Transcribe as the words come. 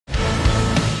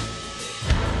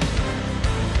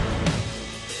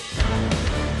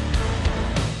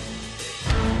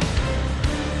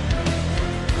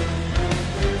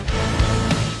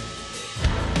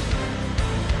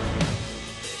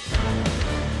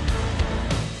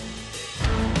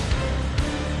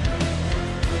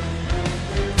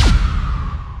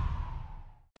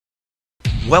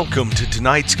Welcome to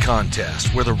tonight's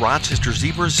contest, where the Rochester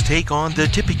Zebras take on the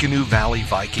Tippecanoe Valley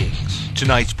Vikings.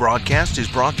 Tonight's broadcast is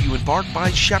brought to you in part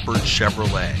by Shepherd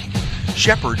Chevrolet.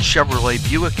 Shepherd Chevrolet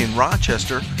Buick in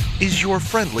Rochester is your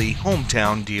friendly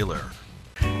hometown dealer.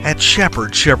 At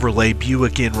Shepherd Chevrolet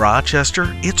Buick in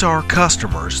Rochester, it's our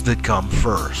customers that come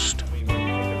first.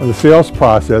 The sales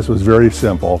process was very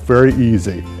simple, very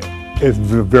easy. It's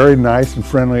a very nice and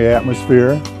friendly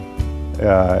atmosphere.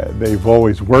 They've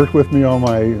always worked with me on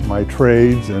my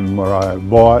trades and what I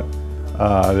bought.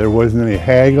 There wasn't any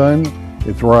haggling.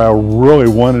 It's where I really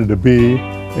wanted to be,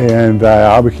 and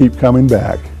I'll keep coming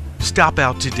back. Stop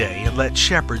out today and let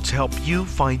Shepherds help you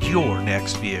find your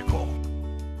next vehicle.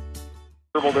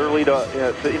 Early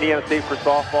to Indiana State for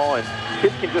softball, and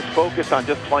kids can just focus on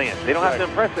just playing. They don't have to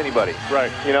impress anybody.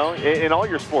 Right. You know, in all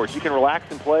your sports, you can relax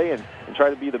and play and try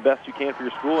to be the best you can for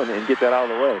your school and get that out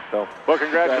of the way. So, well,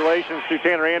 congratulations to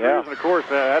Tanner Andrews, and of course,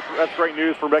 that's great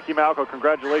news for Becky Malco.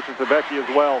 Congratulations to Becky as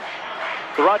well.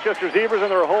 The Rochester Zebras in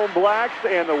their home blacks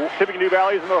and the Tippecanoe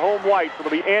Valleys in their home whites. So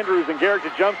it'll be Andrews and Garrick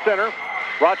to jump center.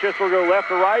 Rochester will go left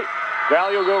to right.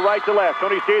 Valley will go right to left.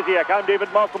 Tony Stasiak, I'm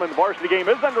David Musselman. The varsity game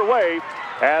is underway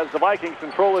as the Vikings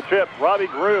control the tip. Robbie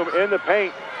Groom in the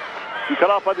paint. He cut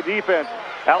off by the defense.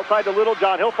 Outside to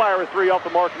Littlejohn. He'll fire a three off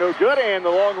the mark. No good. And the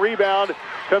long rebound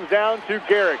comes down to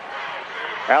Garrick.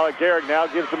 Alec Garrick now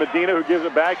gives to Medina, who gives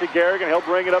it back to Garrick, and he'll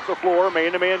bring it up the floor.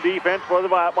 Man-to-man defense for the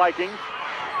Vikings.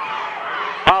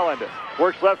 Holland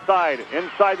works left side,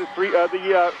 inside the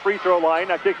free throw line.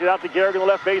 Now kicks it out to Garrick on the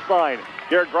left baseline.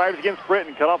 Garrick drives against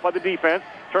Britton, cut off by the defense.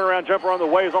 Turnaround jumper on the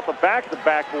way is off the back of the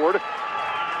backboard.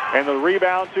 And the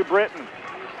rebound to Britton.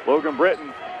 Logan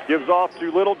Britton gives off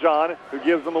to Littlejohn, who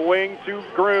gives them a wing to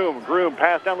Groom. Groom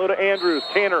pass down low to Andrews.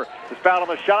 Tanner is fouled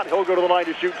on the shot. He'll go to the line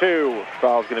to shoot two.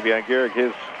 Foul's going to be on Garrick,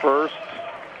 his first.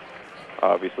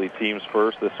 Obviously, team's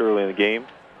first this early in the game.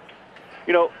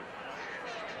 You know,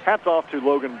 hats off to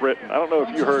Logan Britton. I don't know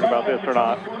if you heard about this or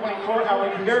not.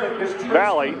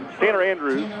 Valley, Tanner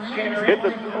Andrews, hits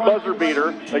a buzzer beater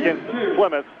against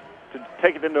Plymouth to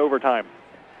take it into overtime.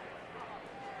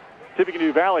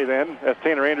 Tippecanoe Valley then, as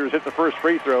Tanner Andrews hits the first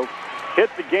free throw,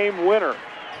 hits the game winner.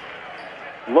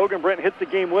 Logan Britton hits the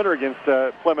game winner against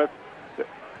Plymouth.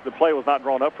 The play was not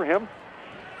drawn up for him.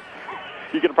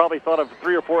 You could have probably thought of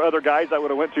 3 or 4 other guys that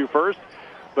would have went to first,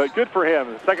 but good for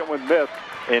him. The second one missed.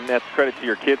 And that's credit to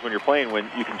your kids when you're playing, when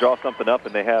you can draw something up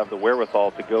and they have the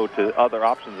wherewithal to go to other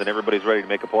options and everybody's ready to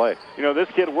make a play. You know, this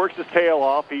kid works his tail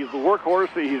off. He's the workhorse.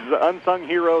 He's the unsung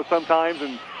hero sometimes,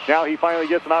 and now he finally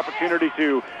gets an opportunity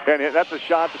to, and that's a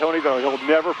shot to Tony that he'll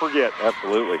never forget.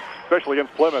 Absolutely. Especially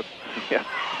against Plymouth. Yeah.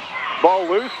 Ball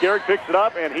loose. Garrick picks it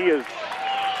up, and he is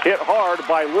hit hard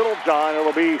by Littlejohn.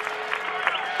 It'll be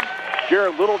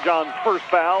Jared Littlejohn's first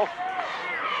foul.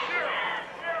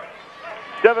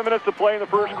 7 minutes to play in the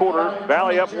first quarter.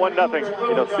 Valley up 1-0.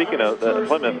 You know, speaking of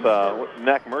Plymouth,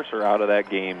 Mac Mercer out of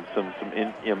that game.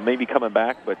 Maybe coming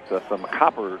back, but some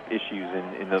copper issues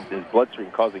in his bloodstream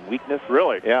causing weakness.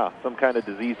 Really? Yeah, some kind of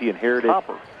disease he inherited.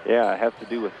 Copper? Yeah, it has to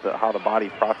do with how the body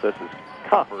processes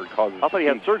copper. Causes. I thought he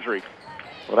had surgery.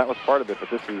 Well, that was part of it,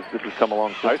 but this has come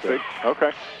along since then.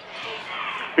 Okay.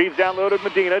 Feeds down low to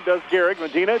Medina. Does Garrick.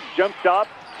 Medina jump stop.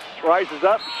 Rises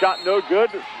up, shot no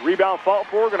good. Rebound fought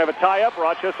for. Going to have a tie-up.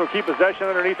 Rochester will keep possession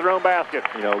underneath their own basket.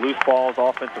 You know, loose balls,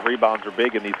 offensive rebounds are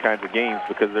big in these kinds of games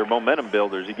because they're momentum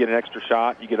builders. You get an extra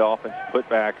shot, you get an offensive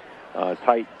putback.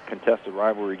 Tight, contested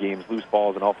rivalry games, loose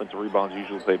balls and offensive rebounds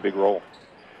usually play a big role.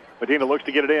 Medina looks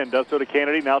to get it in. Does so to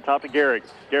Kennedy. Now top to Garrick.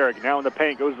 Garrick now in the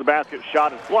paint. Goes to the basket.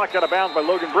 Shot is blocked out of bounds by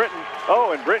Logan Britton.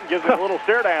 Oh, and Britton gives him a little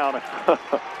stare down.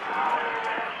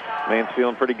 Man's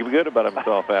feeling pretty good about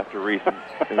himself after recent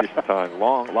times. A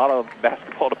lot of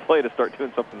basketball to play to start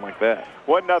doing something like that.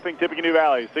 1-0 Tippecanoe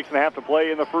Valley. 6.5 to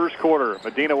play in the first quarter.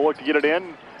 Medina will look to get it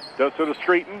in. Does so to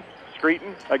Streeton.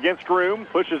 Streeton against Groom.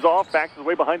 Pushes off. Backs his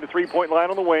way behind the three-point line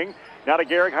on the wing. Now to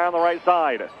Garrick high on the right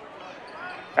side.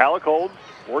 Alec holds.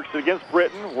 Works it against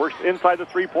Britton. Works inside the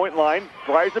three-point line.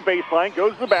 Drives the baseline.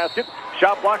 Goes to the basket.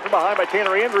 Shot blocked from behind by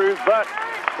Tanner Andrews, but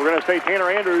we're going to say Tanner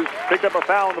Andrews picked up a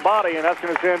foul in the body, and that's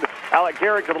going to send Alec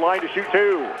Garrick to the line to shoot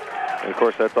two. And of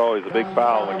course, that's always a big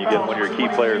foul when you get one of your key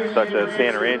players such as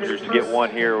Tanner Andrews. To get one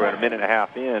here, we're at a minute and a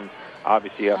half in.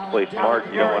 Obviously, you have to play smart.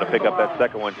 You don't want to pick up that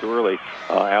second one too early.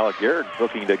 Alec Garrick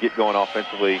looking to get going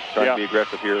offensively, trying to be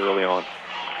aggressive here early on.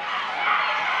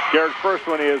 Garrick's first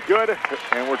one is good,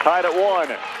 and we're tied at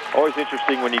 1. Always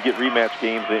interesting when you get rematch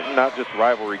games, not just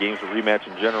rivalry games, but rematch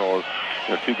in general. As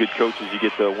you know, two good coaches, you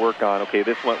get to work on, okay,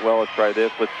 this went well, let's try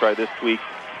this tweak.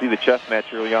 See the chess match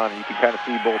early on, and you can kind of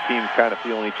see both teams kind of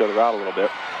feeling each other out a little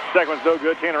bit. Second one's no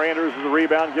good. Tanner Andrews is the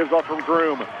rebound, gives off from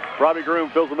Groom. Robbie Groom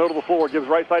fills the middle of the floor, gives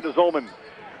right side to Zolman.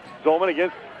 Zolman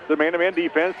against the man-to-man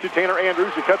defense to Tanner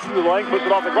Andrews, who cuts through the lane, puts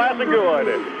it off the glass, and good.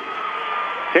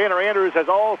 Tanner Andrews has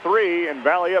all three, and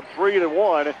Valley up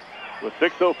 3-1 with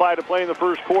 6:05 to play in the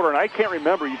first quarter. And I can't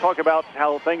remember, you talk about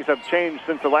how things have changed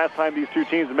since the last time these two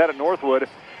teams met at Northwood.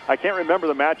 I can't remember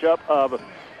the matchup of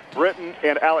Britton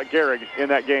and Alec Gehrig in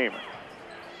that game.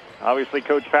 Obviously,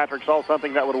 Coach Patrick saw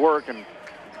something that would work, and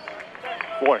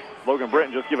boy, Logan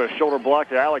Britton just give a shoulder block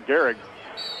to Alec Gehrig.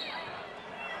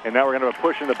 And now we're going to have a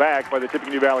push in the back by the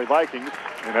Tippecanoe Valley Vikings.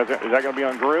 And is that going to be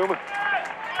on Groom?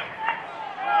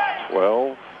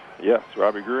 12. Yes,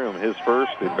 Robbie Groom, his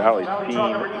first, and Valley's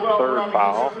team third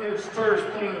foul.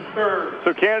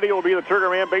 So Kennedy will be the trigger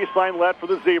man, baseline left for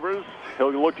the Zebras.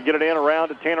 He'll look to get it in around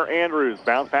to Tanner Andrews.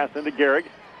 Bounce pass into Gehrig.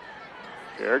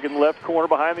 Gehrig in the left corner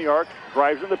behind the arc,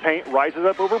 drives in the paint, rises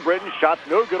up over Britton, shots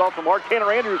no good off the mark.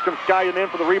 Tanner Andrews comes skying in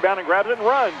for the rebound and grabs it and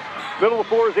runs. Middle of the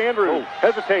floor is Andrews,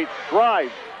 hesitates,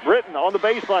 drives. Britton on the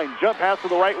baseline, jump pass to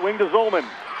the right wing to Zolman.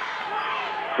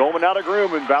 Zolman out of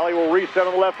Groom, and Valley will reset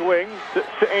on the left wing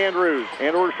to Andrews.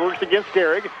 Andrews works against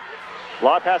Gehrig.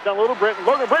 Lob pass down a little Britton.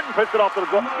 Logan Britton puts it off the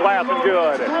glass and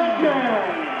good.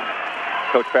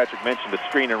 Coach Patrick mentioned a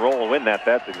screen and roll and win that.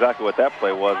 That's exactly what that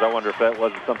play was. I wonder if that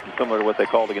wasn't something similar to what they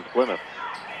called against Plymouth.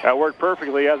 That worked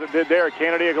perfectly as it did there.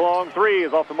 Kennedy, a long three,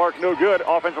 is off the mark, no good.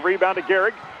 Offensive rebound to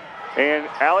Gehrig. And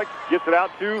Alex gets it out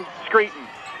to Screeton.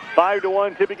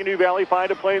 5-1, Tippecanoe Valley, 5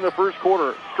 to play in the first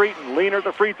quarter. Screeton, leaner at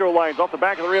the free throw lines, off the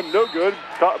back of the rim, no good.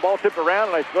 Ball tipped around,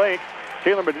 and I think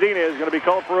Taylor Medina is going to be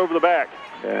called for over the back.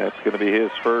 Yeah, it's going to be his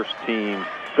first, team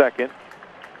second.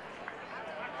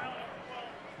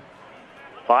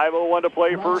 5:01 to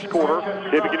play first quarter.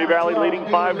 Tippecanoe Valley leading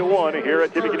 5-1 here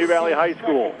at Tippecanoe Valley High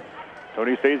School.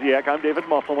 Tony Stasiak, I'm David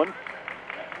Musselman.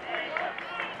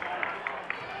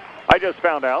 I just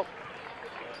found out,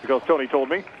 because Tony told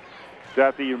me,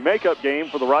 that the makeup game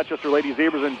for the Rochester Lady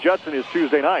Zebras in Judson is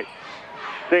Tuesday night.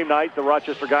 Same night the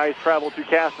Rochester guys travel to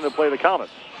Caston to play the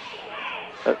Comets.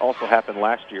 That also happened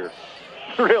last year.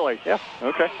 Really? Yeah.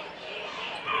 Okay.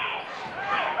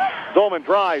 Zolman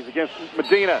drives against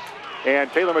Medina, and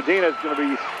Taylor Medina is going to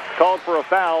be called for a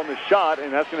foul in the shot,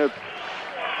 and that's going to...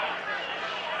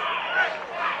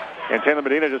 And Taylor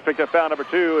Medina just picked up foul number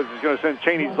 2. Is going to send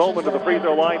Cheney Zolman to the free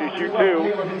throw line to shoot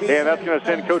 2. And that's going to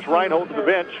send Coach Reinhold to the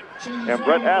bench. And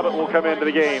Brett Abbott will come into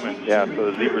the game. Yeah,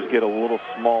 so the Zebras get a little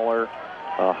smaller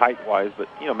height-wise, but,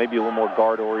 you know, maybe a little more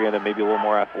guard-oriented, maybe a little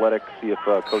more athletic. See if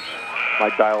Coach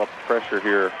might dial up the pressure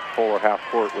here, full or half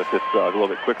court, with this a little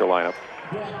bit quicker lineup.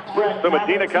 So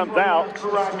Medina comes out,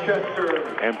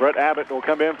 and Brett Abbott will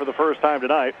come in for the first time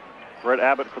tonight. Brett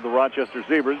Abbott for the Rochester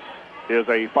Zebras is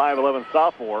a 5'11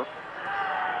 sophomore.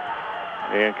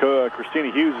 And Christina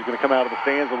Hughes is going to come out of the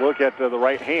stands and look at the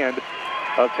right hand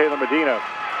of Taylor Medina.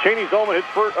 Cheney Zolman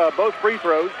hits both free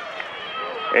throws,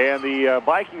 and the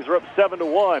Vikings are up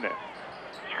 7-1.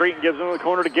 Screeton gives them in the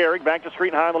corner to Gehrig. Back to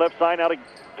Screeton high on the left side, now to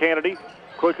Kennedy.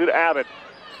 Quickly to Abbott.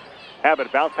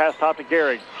 Abbott bounce pass top to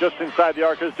Gehrig. Just inside the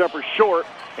arc, his jumper short,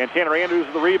 and Tanner Andrews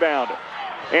with the rebound.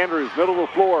 Andrews, middle of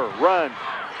the floor, runs.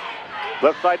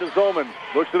 Left side to Zolman.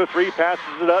 Looks at a three,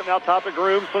 passes it up. Now top to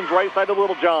Groom. Swings right side to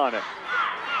Littlejohn.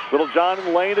 Littlejohn in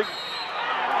the lane to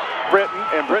Britton.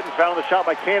 And Britton's found the shot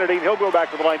by Kennedy. And he'll go back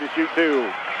to the line to shoot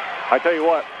 2. I tell you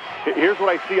what, here's what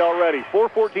I see already.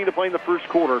 4:14 to play in the first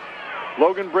quarter.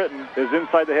 Logan Britton is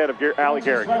inside the head of Alec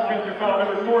Gehrig.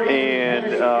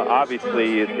 And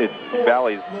obviously it's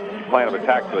Valley's plan of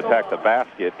attack to attack the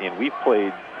basket. And we've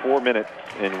played 4 minutes,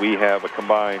 and we have a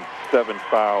combined 7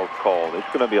 fouls called. It's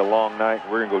going to be a long night.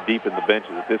 We're going to go deep in the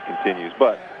benches if this continues.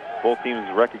 But both teams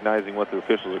recognizing what the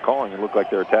officials are calling and look like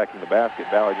they're attacking the basket.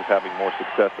 Valley just having more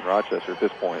success than Rochester at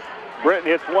this point. Britton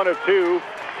hits 1 of 2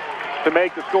 to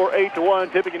make the score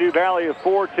 8-1. Tippecanoe Valley of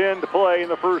 4:10 to play in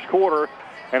the first quarter.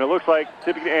 And it looks like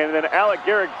Tippecanoe, and then Alec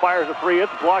Gehrig fires a 3.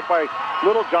 It's blocked by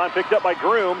Littlejohn, picked up by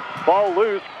Groom. Ball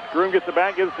loose. Groom gets it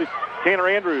back, gives it to Tanner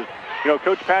Andrews. You know,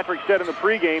 Coach Patrick said in the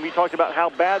pregame, he talked about how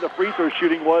bad the free throw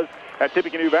shooting was at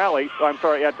Tippecanoe Valley, at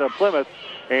Plymouth,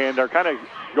 and they're kind of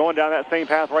going down that same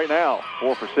path right now.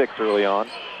 4 for 6 early on.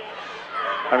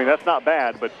 I mean, that's not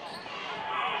bad, but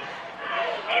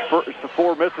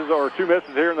 4 misses or 2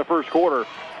 misses here in the first quarter.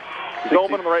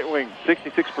 Zolman on the right wing.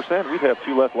 66%. We'd have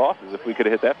 2 less losses if we could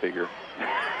have hit that figure.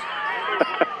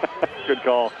 Good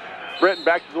call. Britton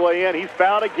backs his way in. He's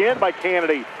fouled again by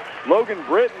Kennedy. Logan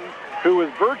Britton, who was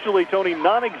virtually, Tony,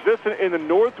 non-existent in the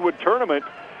Northwood tournament,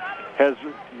 has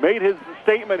made his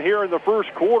statement here in the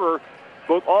first quarter.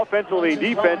 both offensively and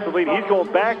defensively, and he's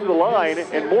going back to the line.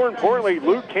 And more importantly,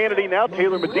 Luke Kennedy, now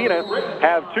Taylor Medina,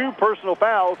 have 2 personal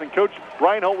fouls, and Coach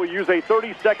Reinhold will use a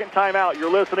 30-second timeout.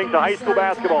 You're listening to high school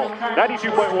basketball,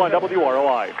 92.1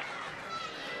 WROI.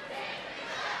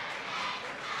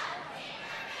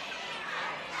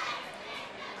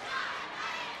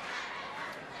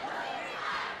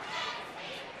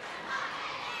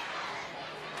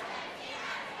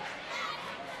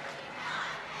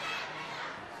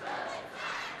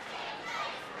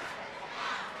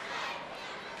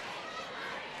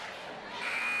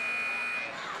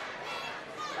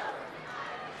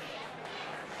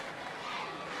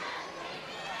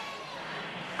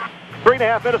 Three and a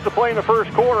half minutes to play in the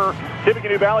first quarter.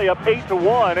 Tippecanoe Valley up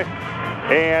 8-1.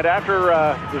 And after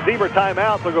the Zebra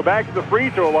timeout, they'll go back to the free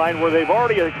throw line where they've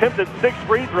already attempted 6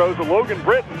 free throws. And Logan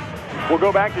Britton will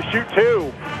go back to shoot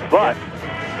 2. But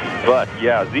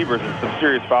yeah, Zebra's in some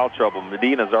serious foul trouble.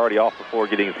 Medina's already off the floor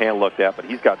getting his hand looked at, but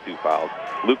he's got 2 fouls.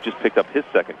 Luke just picked up his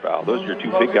 2nd foul. Those are your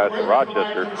 2 big guys from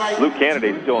Rochester. Luke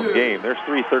Canada's still in the game. There's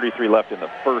 3:33 left in the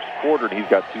first quarter, and he's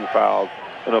got 2 fouls.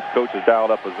 I don't know if Coach has dialed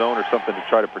up a zone or something to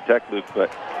try to protect Luke, but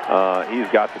he's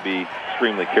got to be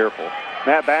extremely careful.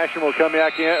 Matt Basham will come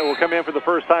in for the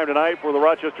first time tonight for the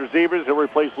Rochester Zebras. He'll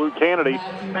replace Luke Kennedy.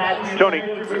 Tony,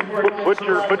 put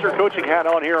your coaching hat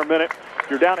on here a minute.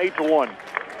 You're down 8-1.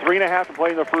 3.5 to play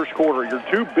in the first quarter. Your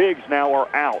 2 bigs now are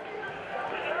out.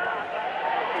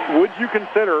 Would you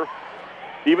consider,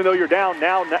 even though you're down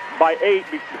now by 8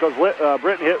 because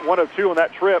Britton hit 1 of 2 on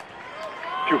that trip,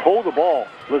 to hold the ball?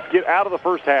 Let's get out of the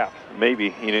first half.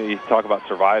 Maybe. You talk about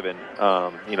surviving.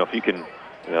 If you can,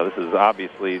 this is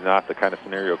obviously not the kind of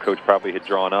scenario Coach probably had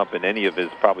drawn up in any of his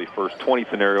probably first 20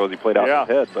 scenarios he played out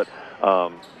in his head. But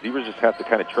Zebras just have to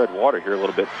kind of tread water here a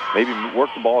little bit. Maybe work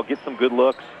the ball, get some good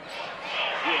looks.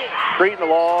 Streeton, the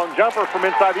long jumper from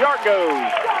inside the arc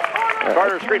goes.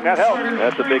 Carter Streeton, that helps.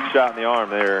 That's a big shot in the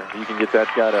arm there. You can get that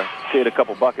guy to shade a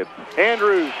couple buckets.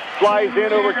 Andrews flies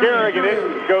in over Gehrig, and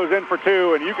it goes in for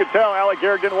 2. And you could tell Alec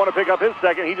Gehrig didn't want to pick up his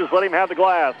 2nd. He just let him have the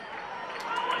glass.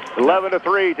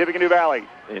 11-3, Tippecanoe Valley.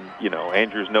 And,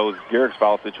 Andrews knows Gehrig's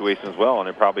foul situation as well, and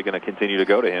they're probably going to continue to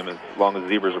go to him as long as the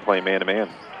Zebras are playing man-to-man.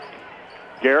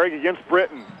 Gehrig against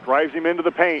Britton. Drives him into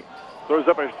the paint. Throws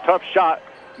up a tough shot.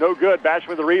 No good. Basham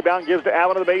with the rebound. Gives to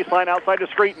Allen to the baseline outside to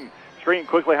Streeton. Streeton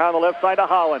quickly high on the left side to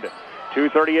Holland.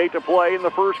 2:38 to play in the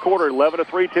first quarter.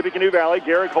 11-3 Tippecanoe Valley.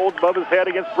 Gehrig holds above his head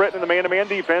against Britton in the man-to-man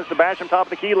defense. To Basham top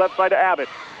of the key. Left side to Abbott.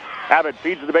 Abbott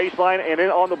feeds to the baseline and in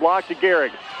on the block to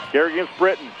Gehrig. Gehrig against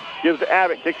Britton. Gives to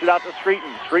Abbott. Kicks it out to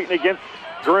Streeton. Streeton against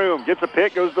Groom. Gets a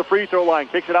pick. Goes to the free throw line.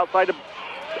 Kicks it outside to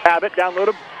Abbott. Down low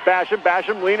to Basham.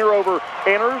 Basham leaner over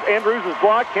Andrews. Andrews is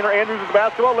blocked. Tanner Andrews is the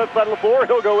basketball. Left side of the floor.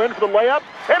 He'll go in for the layup.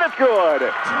 And it's good.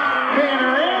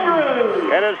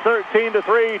 And it's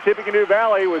 13-3. Tippecanoe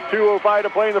Valley with 2:05 to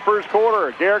play in the first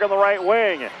quarter. Gehrig on the right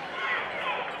wing.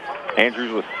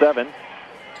 Andrews with 7.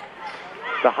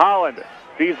 To Holland.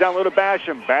 Feeds down low to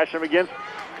Basham. Basham against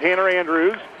Tanner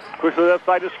Andrews. Quickly left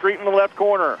side to Streeton in the left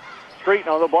corner. Streeton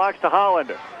on the blocks to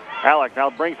Holland. Alec now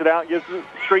brings it out. Gives to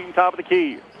Streeton top of the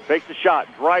key. Fakes the shot.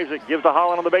 Drives it. Gives to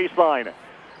Holland on the baseline.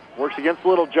 Works against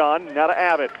Littlejohn. Now to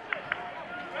Abbott.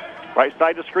 Right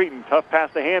side to Streeton. Tough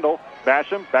pass to handle.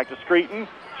 Basham back to Streeton.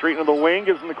 Streeton on the wing.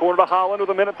 Gives in the corner to Holland with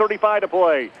 1:35 to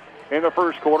play. In the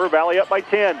first quarter, Valley up by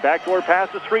 10. Backdoor pass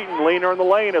to Streeton. Leaner in the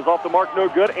lane is off the mark. No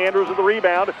good. Andrews with the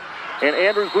rebound. And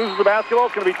Andrews loses the basketball.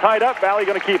 It's going to be tied up. Valley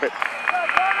going to keep it.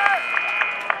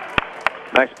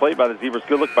 Nice play by the Zebras.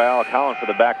 Good look by Alec Holland for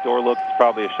the backdoor look. It's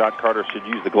probably a shot Carter should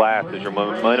use the glass. As your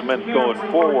momentum's going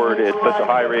forward at such a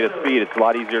high rate of speed, it's a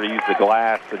lot easier to use the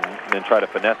glass and then try to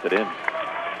finesse it in.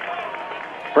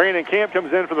 Brandon Camp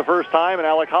comes in for the first time, and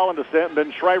Alec Holland is sent.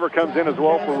 Ben Shriver comes in as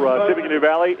well for Tippecanoe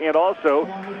Valley, and also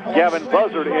Gavin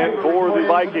Buzzard in for the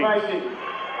Vikings.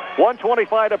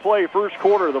 1:25 to play, first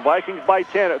quarter. The Vikings by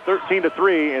 10 at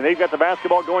 13-3, and they've got the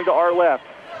basketball going to our left.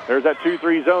 There's that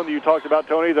 2-3 zone that you talked about,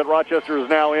 Tony, that Rochester is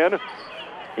now in.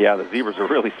 Yeah, the Zebras are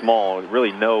really small.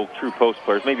 Really no true post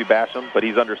players. Maybe Basham, but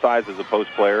he's undersized as a post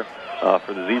player.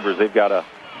 For the Zebras, they've got to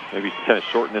maybe kind of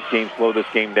shorten this game, slow this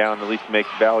game down, at least make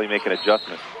Valley make an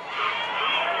adjustment.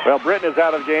 Well, Britton is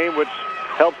out of the game, which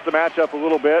helps the matchup a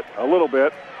little bit.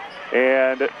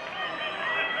 And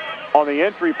on the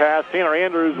entry pass, Tanner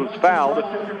Andrews was fouled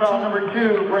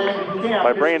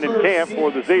by Brandon Camp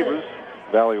for the Zebras.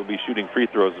 Valley will be shooting free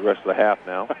throws the rest of the half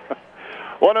now.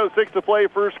 1:06 to play,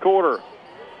 first quarter.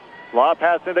 Lob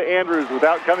pass into Andrews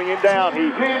without coming in down.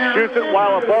 He shoots it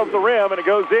while above the rim, and it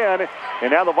goes in.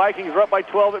 And now the Vikings are up by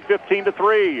 12 at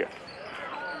 15-3.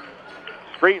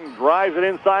 Streeton drives it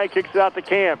inside, kicks it out to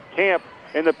Camp. Camp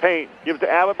in the paint. Gives to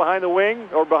Abbott behind the wing,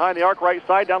 or behind the arc right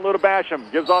side, down low to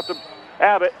Basham. Gives off to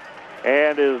Abbott,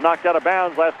 and is knocked out of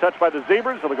bounds. Last touch by the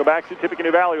Zebras. So they'll go back to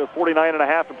Tippecanoe Valley with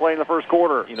 49.5 to play in the first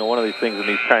quarter. You know, one of these things in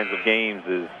these kinds of games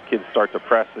is kids start to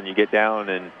press and you get down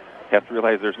and have to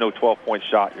realize there's no 12-point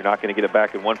shot. You're not going to get it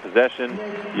back in one possession.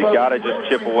 You got to just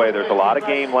chip away. There's a lot of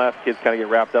game left. Kids kind of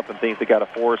get wrapped up in things they got to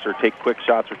force or take quick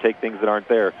shots or take things that aren't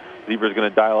there. Zebra's going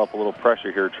to dial up a little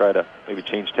pressure here, try to maybe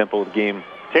change tempo of the game.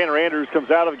 Tanner Andrews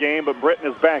comes out of the game, but Britton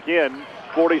is back in.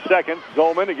 40 seconds.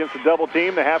 Zolman against the double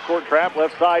team. The half-court trap,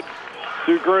 left side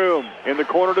to Groom. In the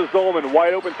corner to Zolman.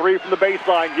 Wide open three from the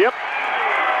baseline. Yep.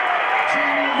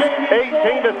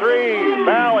 18-3.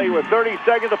 Valley with 30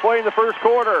 seconds to play in the first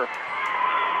quarter.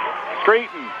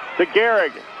 Streeton to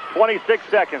Gehrig. 26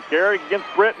 seconds. Gehrig against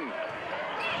Britton.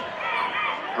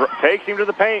 Takes him to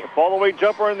the paint. Fall-away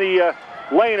jumper in the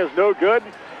lane is no good.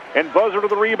 And buzzer to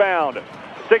the rebound.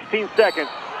 16 seconds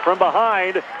from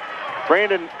behind.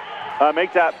 Brandon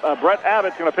makes that. Brett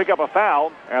Abbott's going to pick up a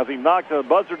foul as he knocked the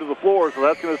buzzer to the floor. So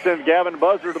that's going to send Gavin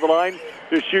Buzzer to the line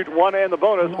to shoot one and the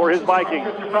bonus for his Vikings.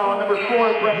 Number 4,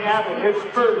 Brett Abbott, his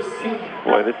first.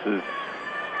 Boy, this is,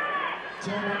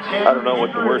 I don't know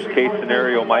what the worst case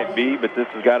scenario might be, but this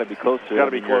has got to be close to it. Got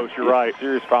to be close, you're right.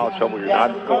 Serious foul trouble. You're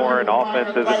not scoring.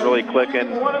 Offense isn't really clicking.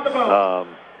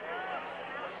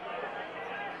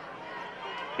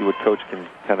 See what coach can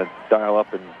kind of dial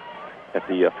up and at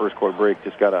the first quarter break.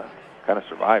 Just got to kind of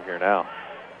survive here now.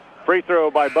 Free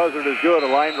throw by Buzzard is good. A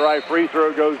line drive free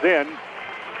throw goes in.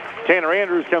 Tanner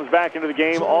Andrews comes back into the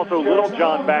game. Also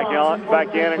Littlejohn back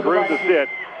in, and Groom to sit.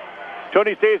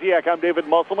 Tony Stasiak, I'm David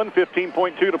Musselman.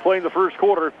 15.2 to play in the first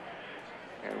quarter.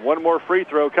 And one more free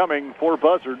throw coming for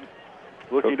Buzzard.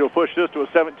 Looking to push this to a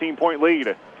 17-point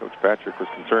lead. Coach Patrick was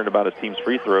concerned about his team's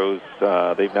free throws.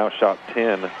 They've now shot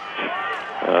 10.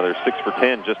 They're 6 for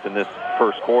 10 just in this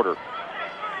first quarter.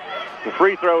 The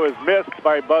free throw is missed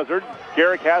by Buzzard.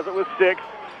 Garrick has it with 6.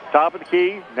 Top of the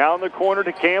key. Now in the corner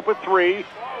to Camp with 3.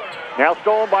 Now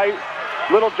stolen by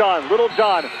Littlejohn.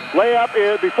 Littlejohn. Layup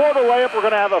is, before the layup, we're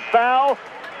going to have a foul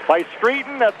by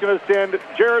Streeton. That's going to send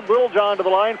Jared Littlejohn to the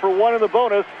line for one in the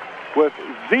bonus with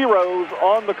zeros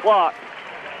on the clock.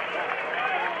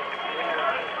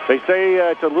 They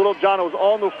say to Littlejohn was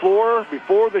on the floor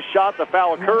before the shot. The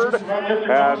foul occurred,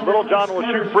 and Littlejohn will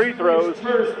shoot free throws.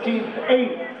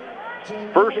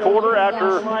 First quarter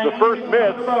after the first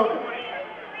miss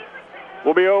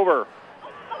will be over.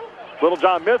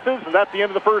 Littlejohn misses, and that's the end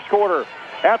of the first quarter.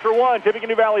 After one,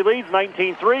 Tippecanoe Valley leads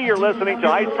 19-3. You're listening to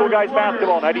High School Guys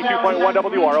Basketball, 92.1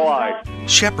 WROI.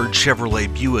 Shepherd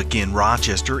Chevrolet Buick in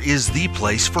Rochester is the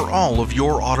place for all of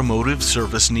your automotive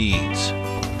service needs.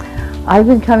 I've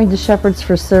been coming to Shepherd's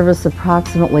for service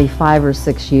approximately 5 or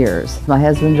 6 years. My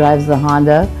husband drives the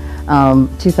Honda,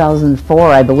 2004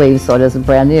 I believe, so it isn't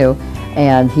brand new,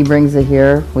 and he brings it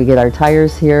here. We get our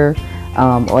tires here,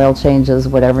 oil changes,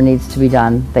 whatever needs to be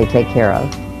done, they take care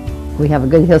of. We have a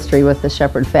good history with the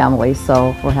Shepherd family,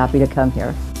 so we're happy to come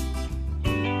here.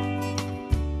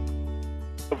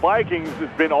 The Vikings,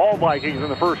 it's been all Vikings in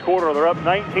the first quarter. They're up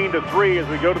 19-3 as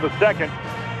we go to the second,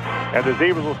 and the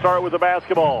Zebras will start with the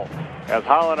basketball. As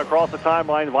Holland across the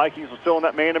timeline, the Vikings are still in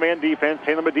that man-to-man defense.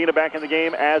 Taylor Medina back in the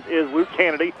game, as is Luke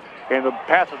Kennedy. And the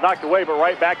pass is knocked away, but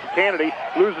right back to Kennedy.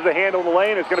 Loses the handle in the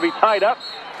lane. It's going to be tied up,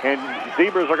 and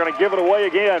Zebras are going to give it away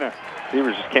again.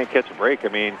 Zebras just can't catch a break. I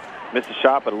mean, missed a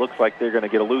shot, but it looks like they're going to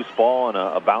get a loose ball and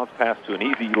a bounce pass to an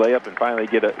easy layup and finally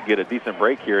get a decent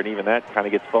break here. And even that kind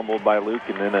of gets fumbled by Luke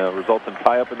and then results in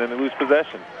tie-up and then they lose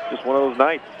possession. Just one of those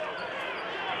nights.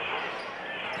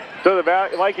 So the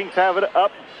Vikings have it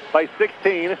up by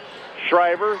 16.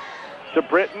 Shriver to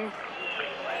Britton.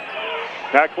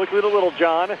 Now quickly to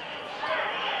Littlejohn.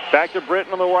 Back to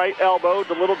Britton on the right elbow.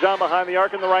 To Littlejohn behind the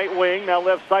arc in the right wing. Now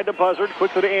left side to Buzzard.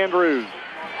 Quickly to Andrews.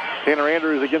 Tanner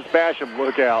Andrews against Basham.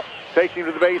 Look out. Takes him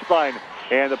to the baseline.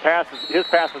 And his pass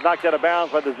is knocked out of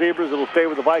bounds by the Zebras. It'll stay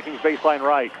with the Vikings baseline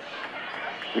right.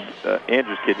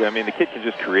 Andrews kid, I mean, the kid can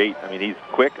just create. I mean, he's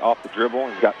quick off the dribble.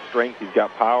 He's got strength. He's got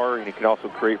power. And he can also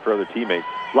create for other teammates.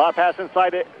 Lob pass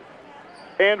inside to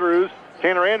Andrews.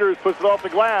 Tanner Andrews puts it off the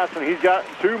glass, and he's got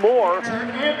 2 more.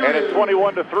 And it's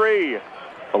 21-3.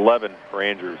 11 for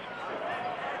Andrews.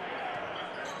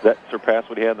 Does that surpass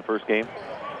what he had in the first game?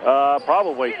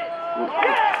 Probably.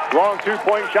 Long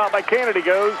 2-point shot by Kennedy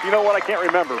goes. You know what? I can't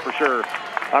remember for sure.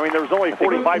 I mean, there was only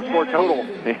 45 score total.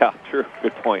 Yeah, true.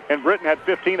 Good point. And Britton had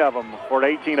 15 of them, or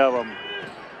 18 of them.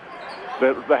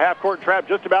 The half-court trap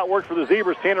just about worked for the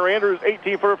Zebras. Tanner Andrews,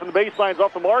 18-footer from the baseline, is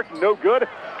off the mark. No good.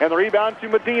 And the rebound to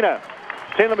Medina.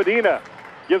 Taylor Medina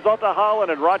gives off to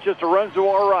Holland, and Rochester runs to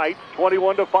our right.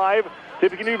 21-5.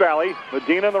 Tippecanoe Valley.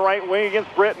 Medina in the right wing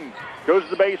against Britton. Goes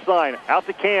to the baseline. Out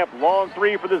to Camp. Long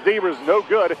three for the Zebras. No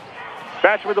good.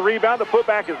 Basham with the rebound. The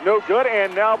putback is no good.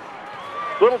 And now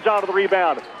Littlejohn to the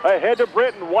rebound. Ahead to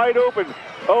Britton. Wide open.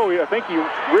 Oh, I think he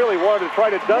really wanted to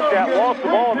try to dunk that. Lost the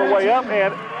ball on the way up.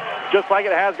 And just like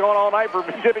it has gone all night for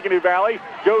Tippecanoe Valley,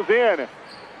 goes in.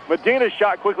 Medina's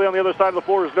shot quickly on the other side of the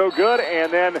floor is no good.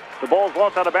 And then the ball is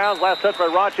lost out of bounds. Last touch by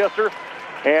Rochester.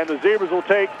 And the Zebras will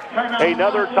take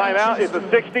another timeout. It's a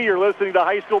 60. You're listening to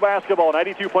high school basketball,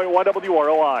 92.1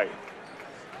 WROI.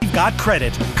 You've got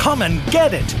credit. Come and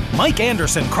get it. Mike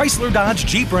Anderson, Chrysler Dodge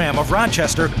Jeep Ram of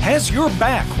Rochester, has your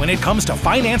back when it comes to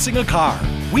financing a car.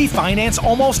 We finance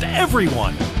almost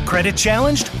everyone. Credit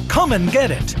challenged? Come and get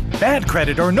it. Bad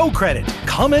credit or no credit?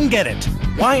 Come and get it.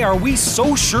 Why are we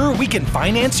so sure we can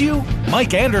finance you?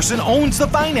 Mike Anderson owns the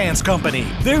finance company.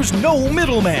 There's no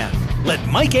middleman. Let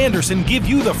Mike Anderson give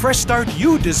you the fresh start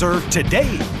you deserve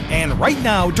today. And right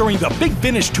now, during the Big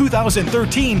Finish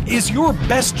 2013, is your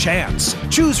best chance.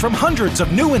 Choose from hundreds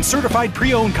of new and certified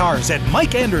pre-owned cars at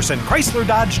Mike Anderson Chrysler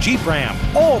Dodge Jeep Ram,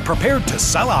 all prepared to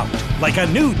sell out. Like a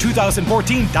new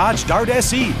 2014 Dodge Dart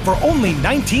SE for only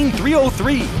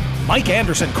 $19,303. Mike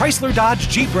Anderson Chrysler Dodge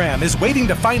Jeep Ram is waiting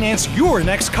to finance your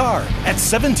next car at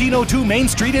 1702 Main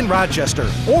Street in Rochester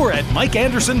or at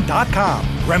MikeAnderson.com.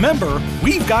 Remember,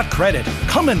 we've got credit.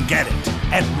 Come and get it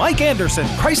at Mike Anderson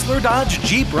Chrysler Dodge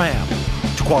Jeep Ram.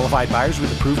 To qualified buyers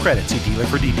with approved credit, see dealer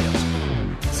for details.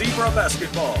 Zebra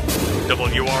basketball,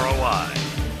 WROI.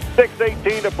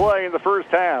 6:18 to play in the first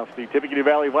half. The Tippecanoe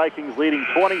Valley Vikings leading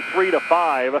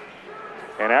 23-5.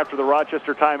 And after the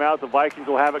Rochester timeout, the Vikings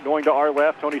will have it going to our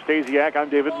left. Tony Stasiak, I'm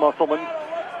David Musselman.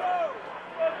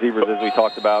 Zebras, as we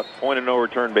talked about, point of no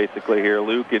return basically here.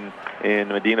 Luke and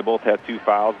Medina both have 2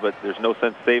 fouls, but there's no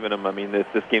sense saving them. I mean,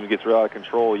 this game gets real out of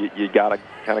control. You got to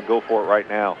kind of go for it right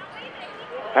now.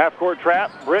 Half-court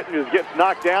trap. Britton just gets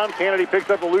knocked down. Kennedy picks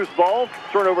up a loose ball.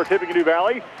 Turnover Tippecanoe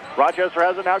Valley. Rochester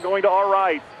has it now going to our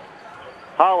right.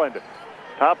 Holland,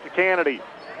 top to Kennedy.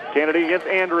 Kennedy against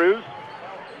Andrews.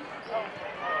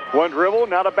 One dribble,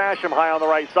 now to Basham high on the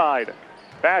right side.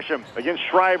 Basham against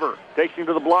Shriver. Takes him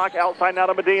to the block, outside now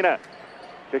to Medina.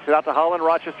 Kicks it out to Holland,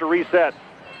 Rochester resets.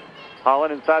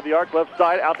 Holland inside the arc, left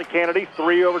side, out to Kennedy.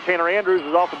 3 over Tanner Andrews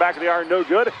is off the back of the iron, no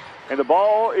good. And the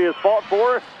ball is fought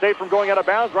for, saved from going out of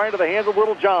bounds, right into the hands of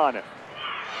Littlejohn. And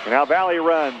now Valley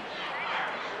runs.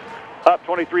 Up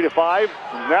 23-5.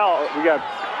 Now we got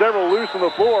several loose on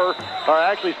the floor, or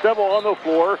actually several on the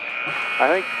floor. I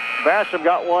think Basham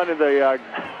got one in the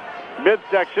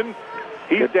midsection.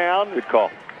 He's down. Good call.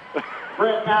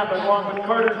 Brett Abbott along with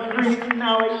Carter Street and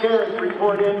Alec Garrett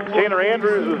report in. Tanner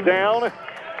Andrews is down.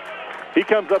 He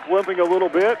comes up limping a little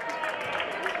bit.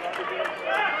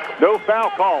 No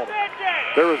foul called.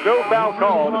 There was no foul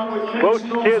called. Both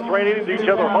kids ran into each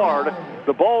other hard.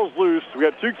 The ball's loose. We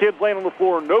got 2 kids laying on the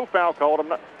floor. No foul called.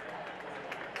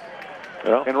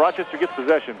 And Rochester gets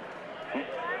possession.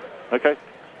 Okay.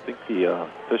 I think the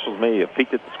officials may have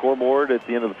peeked at the scoreboard at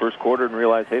the end of the first quarter and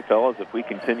realized, hey, fellas, if we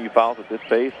continue fouls at this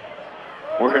pace,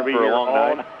 we're going to be here a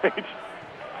long night.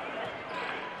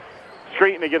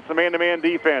 Straighten against the man-to-man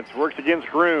defense. Works against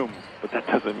Groom. But that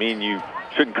doesn't mean you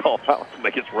shouldn't call fouls to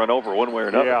make us run over one way or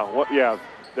another. Yeah,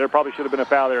 there probably should have been a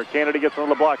foul there. Kennedy gets on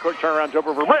the block. Quick turnaround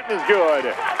jumper for Britton is good.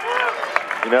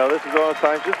 You know, this is one of those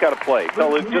times, just got to play.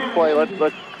 Tell Luke, just play.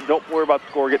 Let's don't worry about the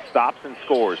score. Get stops and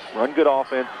scores. Run good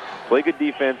offense. Play good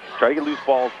defense. Try to get loose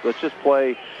balls. Let's just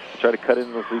play. Try to cut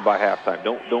in the lead by halftime.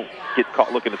 Don't get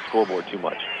caught looking at the scoreboard too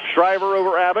much. Shriver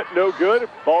over Abbott. No good.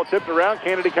 Ball tipped around.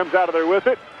 Kennedy comes out of there with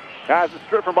it. Has it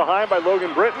stripped from behind by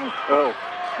Logan Britton.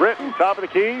 Britton, top of the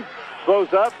key.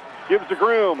 Slows up. Gives to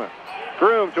Groom.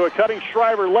 Groom to a cutting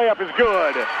Shriver. Layup is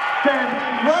good.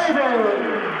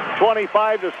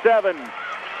 25-7.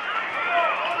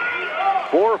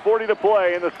 4:40 to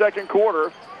play in the second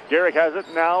quarter. Garrick has it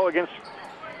now against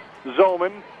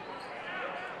Zoman.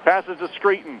 Passes to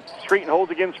Screeton. Screeton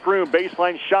holds against Groom.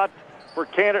 Baseline shot for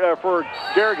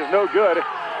Garrick is no good.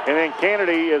 And then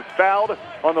Kennedy is fouled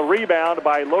on the rebound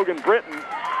by Logan Britton.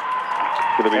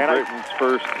 It's going to be Britton's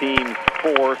first, team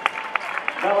 4th.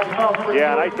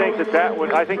 Yeah, and I think that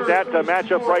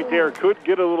matchup right there could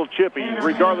get a little chippy,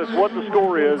 regardless what the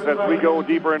score is as we go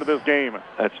deeper into this game.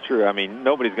 That's true. I mean,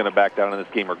 nobody's going to back down in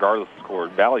this game regardless of the score.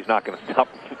 Valley's not going to stop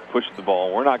pushing the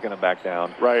ball. We're not going to back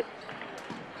down. Right.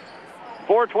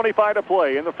 4:25 to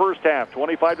play in the first half.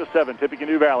 25-7,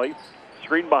 Tippecanoe Valley.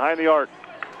 Screen behind the arc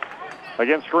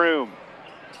against Groom.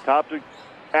 Top to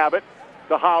Abbott,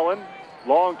 to Holland.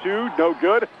 Long 2, no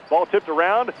good. Ball tipped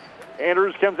around.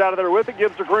 Andrews comes out of there with it,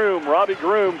 gives to Groom. Robbie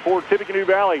Groom for Tippecanoe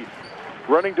Valley.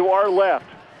 Running to our left.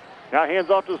 Now hands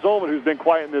off to Zolman, who's been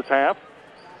quiet in this half.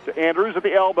 To Andrews at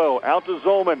the elbow. Out to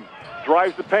Zolman.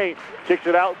 Drives the paint. Kicks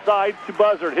it outside to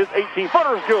Buzzard. His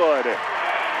 18-footer is good.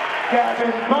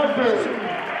 Gavin Buzzard.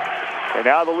 And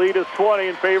now the lead is 20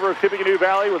 in favor of Tippecanoe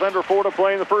Valley with under 4 to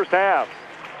play in the first half.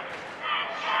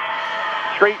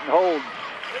 Straighten holds.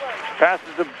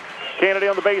 Passes to Kennedy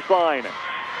on the baseline.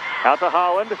 Out to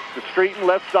Holland. To Straighten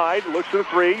left side. Looks to the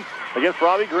three. Against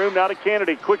Robbie Groom. Now to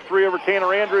Kennedy. Quick three over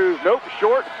Tanner Andrews. Nope.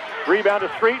 Short. Rebound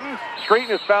to Straighten.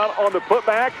 Straighten is found on the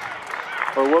putback.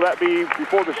 Or will that be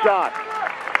before the shot?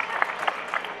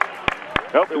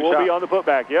 Nope, it will be on the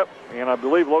putback, yep. And I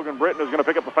believe Logan Britton is going to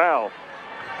pick up the foul.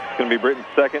 It's going to be Britton's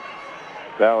second.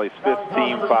 Valley's 5th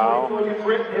team foul.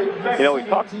 You know, we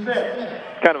talked,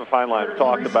 kind of a fine line, we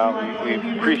talked about, we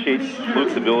appreciate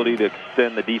Luke's ability to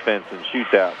extend the defense and shoot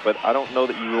that, but I don't know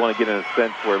that you want to get in a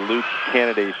sense where Luke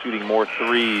Kennedy is shooting more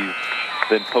threes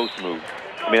than post moves.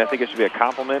 I mean, I think it should be a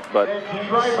compliment, but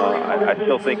I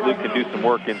still think Luke can do some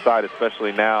work inside,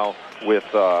 especially now with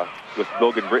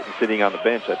Logan Britton sitting on the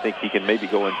bench. I think he can maybe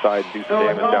go inside and do some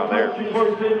damage down there.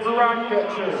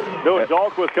 Noah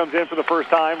Dahlquist comes in for the first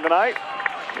time tonight,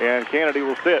 and Kennedy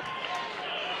will sit.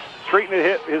 Straighten to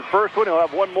hit his first one. He'll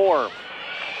have one more.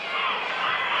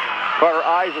 Carter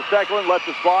eyes the second one, lets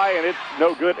it fly, and it's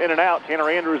no good, in and out. Tanner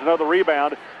Andrews another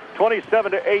rebound.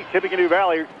 27-8, Tippecanoe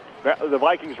Valley. The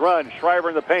Vikings run. Shriver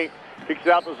in the paint. Kicks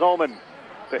it out to Zolman.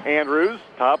 To Andrews.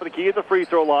 Top of the key at the free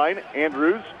throw line.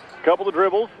 Andrews, couple of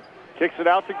dribbles. Kicks it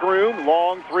out to Groom.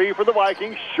 Long three for the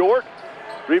Vikings. Short.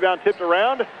 Rebound tipped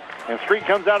around. And Street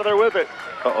comes out of there with it.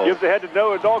 Gives the head to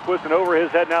Noah Dahlquist and over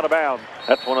his head and out of bounds.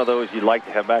 That's one of those you'd like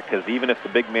to have back, because even if the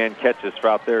big man catches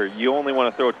out there, you only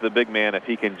want to throw it to the big man if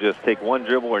he can just take one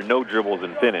dribble or no dribbles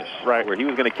and finish. Right. Where he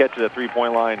was going to catch it at the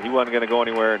 3-point line. He wasn't going to go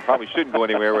anywhere and probably shouldn't go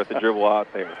anywhere with the dribble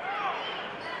out there.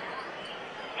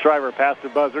 Shriver passed to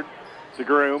Buzzard. To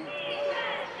Groom.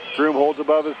 Groom holds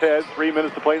above his head. 3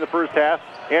 minutes to play in the first half.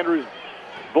 Andrews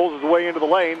bulls his way into the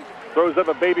lane. Throws up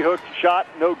a baby hook shot.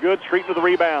 No good. Street to the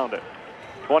rebound.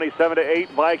 27-8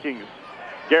 Vikings.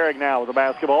 Gehrig now with the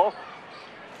basketball.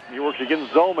 He works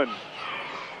against Zolman.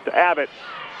 To Abbott.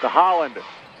 To Holland.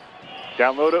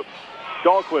 Down low to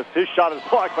Dahlquist. His shot is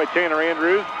blocked by Tanner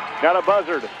Andrews. Now to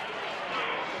Buzzard.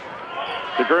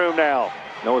 To Groom now.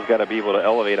 Noah's got to be able to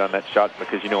elevate on that shot,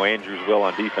 because you know Andrews will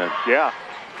on defense. Yeah.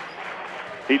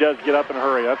 He does get up in a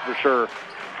hurry, that's for sure.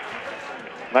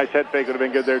 Nice head fake would have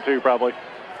been good there too, probably.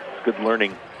 It's a good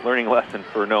learning lesson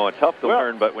for Noah. Tough to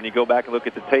learn, but when you go back and look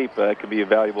at the tape, it can be a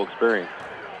valuable experience.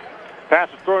 Pass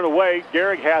is thrown away.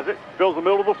 Gehrig has it. Fills the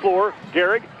middle of the floor.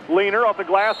 Gehrig, leaner off the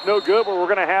glass, no good, but we're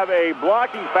going to have a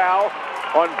blocking foul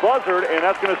on Buzzard, and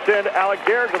that's going to send Alec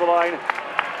Gehrig to the line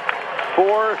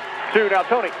for 2. Now,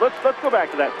 Tony, let's go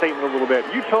back to that statement a little bit.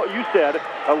 You said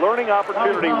a learning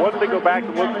opportunity once they go back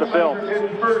and look at the film.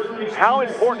 How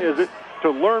important is it to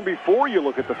learn before you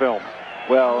look at the film?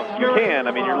 Well, you can.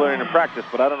 I mean, you're learning in practice,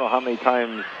 but I don't know how many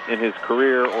times in his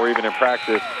career or even in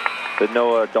practice that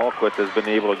Noah Dahlquist has been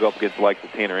able to go up against the likes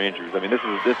of Tanner Andrews. I mean, this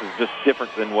is just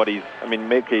different than what he's. I mean,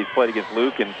 maybe he's played against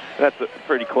Luke, and that's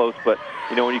pretty close. But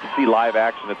you know, when you can see live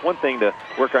action, it's one thing to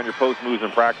work on your post moves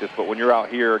in practice, but when you're out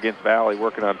here against Valley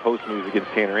working on post moves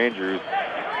against Tanner Andrews,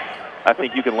 I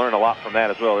think you can learn a lot from that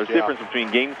as well. There's a difference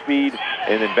between game speed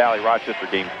and then Valley Rochester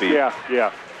game speed.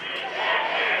 Yeah.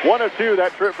 1 of 2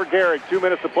 that trip for Gehrig. 2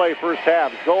 minutes to play first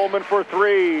half. Zolman for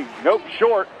 3. Nope,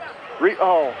 short.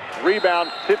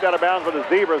 Rebound tipped out of bounds for the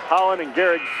Zebras. Holland and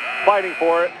Gehrig fighting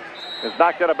for it. It's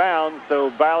knocked out of bounds, so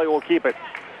Valley will keep it.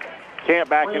 Camp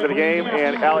back into the game,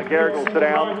 and Alec Gehrig will sit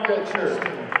down.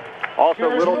 Also,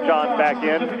 Littlejohn back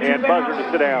in, and Buzzard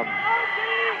to sit down.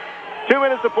 2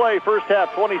 minutes to play first half,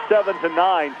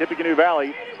 27-9, Tippecanoe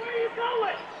Valley.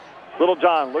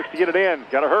 Littlejohn looks to get it in.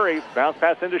 Got to hurry. Bounce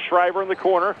pass into Shriver in the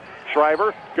corner.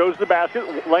 Shriver goes to the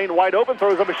basket. Lane wide open.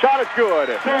 Throws up a shot. It's good.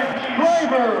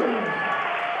 Shriver.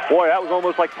 Boy, that was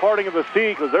almost like parting of the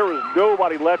sea, because there was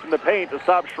nobody left in the paint to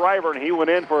stop Shriver, and he went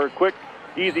in for a quick,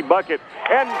 easy bucket.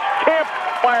 And Camp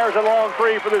fires a long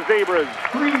 3 for the Zebras.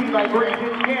 3 by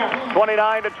Brandon Camp.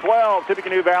 29-12,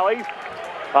 Tippecanoe Valley.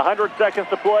 100 seconds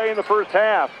to play in the first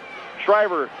half.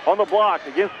 Shriver on the block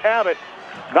against Abbott.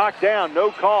 Knocked down,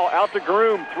 no call. Out to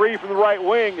Groom. 3 from the right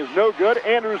wing is no good.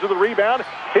 Andrews with the rebound.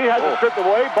 He has it stripped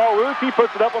away. Ball loose. He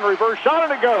puts it up on a reverse shot,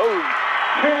 and it goes.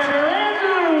 Tanner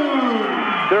Andrews.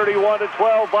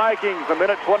 31-12 Vikings.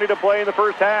 1:20 to play in the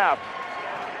first half.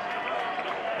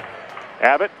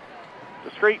 Abbott to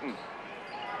Streeton.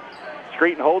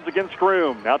 Streeton holds against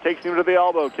Groom. Now takes him to the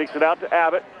elbow. Kicks it out to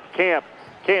Abbott. Camp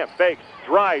fakes,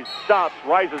 drives, stops,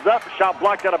 rises up. Shot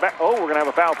blocked out of back. Oh, we're going to have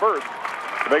a foul first.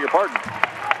 I beg your pardon.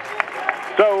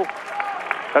 So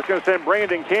That's going to send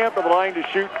Brandon Camp to the line to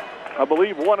shoot, I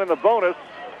believe, one in the bonus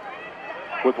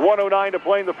with 1:09 to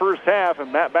play in the first half.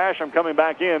 And Matt Basham coming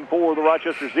back in for the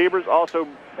Rochester Zebras. Also,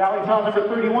 Valley foul number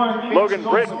 31. Logan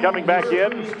Britton coming back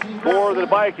in for the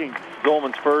Vikings.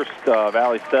 Zolman's first,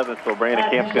 Valley seventh, so Brandon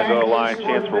Camp's going to go to the line.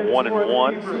 Chance for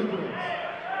 1-1.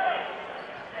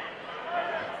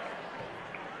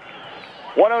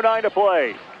 1:09 to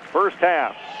play. First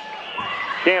half.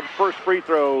 Camp's first free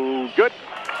throw, good.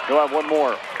 He'll have one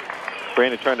more.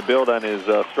 Brandon trying to build on his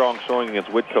strong showing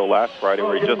against Whitco last Friday,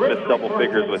 where he just missed double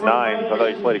figures with 9. So I thought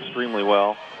he played extremely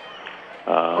well.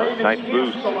 Nice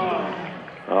boost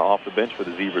off the bench for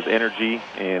the Zebras. Energy,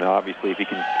 and obviously if he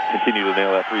can continue to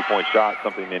nail that three-point shot,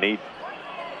 something they need.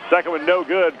 Second one no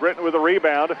good. Britton with a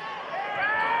rebound.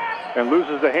 And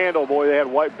loses the handle. Boy, they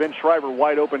had Ben Shriver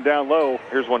wide open down low.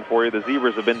 Here's one for you. The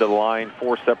Zebras have been to the line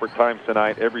 4 separate times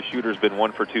tonight. Every shooter's been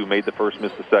 1 for 2. Made the first,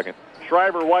 missed the second.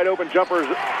 Shriver wide open jumpers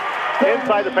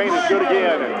inside the paint is good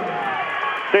again.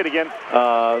 Say it again.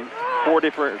 4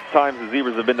 different times the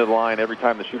Zebras have been to the line. Every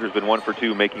time the shooter's been 1 for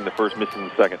 2, making the first, missing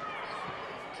the second.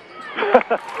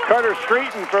 Carter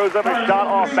Streeton throws up a shot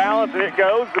off balance, and it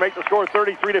goes to make the score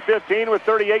 33-15 with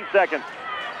 38 seconds.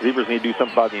 Zebras need to do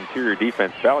something about the interior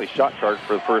defense. Valley's shot chart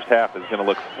for the first half is going to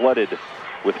look flooded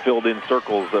with filled-in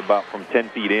circles about from 10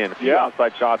 feet in. A few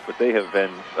outside shots, but they have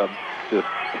been just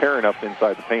tearing up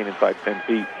inside the paint, inside 10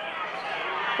 feet.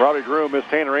 Robbie Groom missed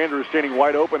Tanner Andrews standing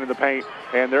wide open in the paint,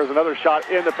 and there's another shot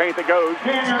in the paint that goes,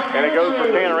 and it goes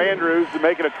for Tanner Andrews to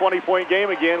make it a 20-point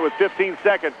game again with 15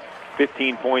 seconds.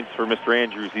 15 points for Mr.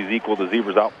 Andrews. He's equal to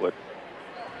Zebras' output.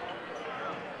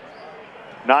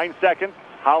 9 seconds.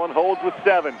 Holland holds with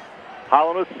 7.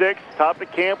 Holland with 6. Top to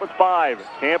Camp with 5.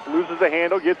 Camp loses the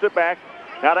handle, gets it back.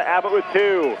 Now to Abbott with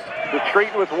 2. To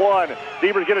Streeton with 1.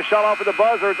 Zebras get a shot off at the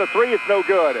buzzer. It's a 3. It's no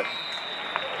good.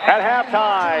 At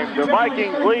halftime, the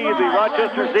Vikings lead the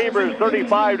Rochester Zebras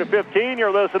 35-15.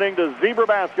 You're listening to Zebra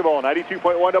Basketball,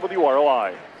 92.1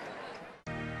 WROI.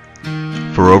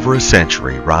 For over a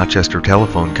century, Rochester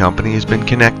Telephone Company has been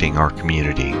connecting our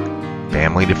community,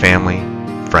 family to family,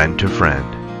 friend to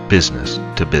friend, business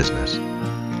to business.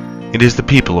 It is the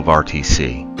people of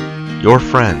RTC, your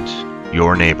friends,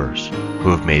 your neighbors, who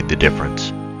have made the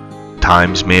difference.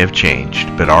 Times may have changed,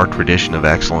 but our tradition of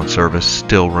excellent service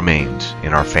still remains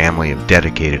in our family of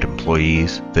dedicated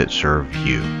employees that serve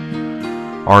you.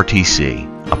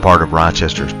 RTC, a part of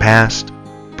Rochester's past,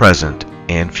 present,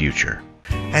 and future.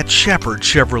 At Shepherd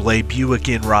Chevrolet Buick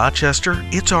in Rochester,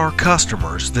 it's our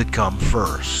customers that come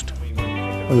first.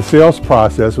 The sales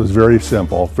process was very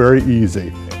simple, very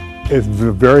easy. It's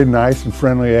a very nice and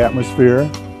friendly atmosphere.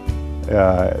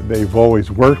 They've always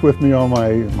worked with me on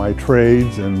my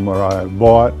trades and what I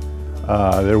bought.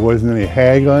 There wasn't any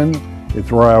haggling.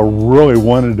 It's where I really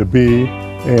wanted to be,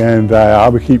 and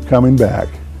I'll keep coming back.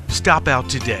 Stop out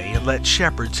today and let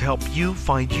Shepherds help you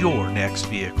find your next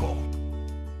vehicle.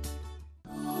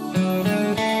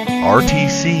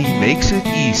 RTC makes it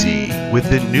easy with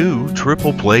the new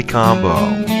Triple Play Combo.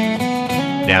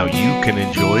 Now you can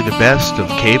enjoy the best of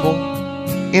cable,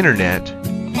 internet,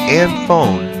 and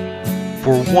phone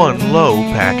for one low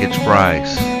package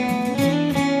price.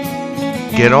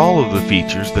 Get all of the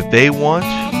features that they want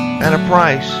at a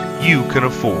price you can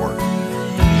afford.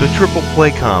 The Triple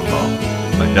Play Combo,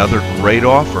 another great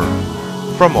offer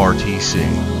from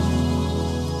RTC.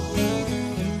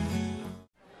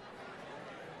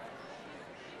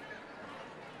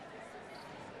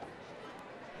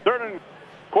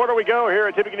 Quarter we go here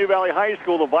at Tippecanoe Valley High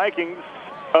School. The Vikings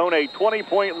own a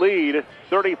 20-point lead,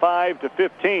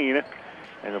 35-15.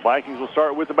 And the Vikings will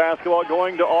start with the basketball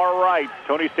going to our right.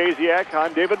 Tony Stasiak,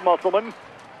 I'm David Musselman.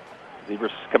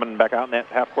 Zebras coming back out in that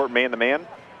half-court man-to-man.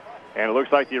 And it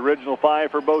looks like the original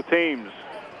 5 for both teams.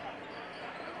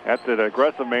 That's an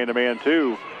aggressive man-to-man,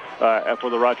 too, for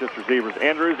the Rochester Zebras.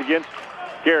 Andrews against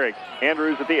Garrick.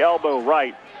 Andrews at the elbow,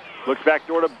 right. Looks back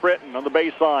door to Britton on the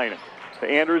baseline. To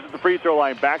Andrews at the free throw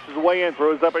line, backs his way in,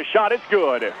 throws up a shot, it's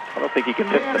good. I don't think he can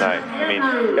miss tonight. I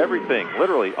mean, everything,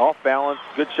 literally, off balance,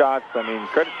 good shots. I mean,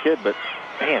 credit kid, but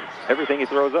man, everything he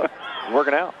throws up is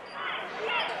working out.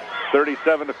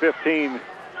 37-15.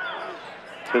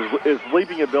 His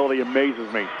leaping ability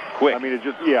amazes me. Quick. I mean, it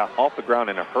just, off the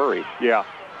ground in a hurry. Yeah.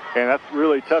 And that's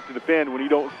really tough to defend when you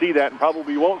don't see that and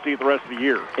probably won't see it the rest of the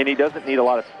year. And he doesn't need a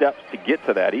lot of steps to get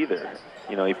to that either.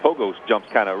 You know, he pogo jumps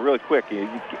kind of really quick.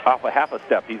 Off a half a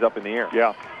step, he's up in the air.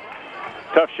 Yeah.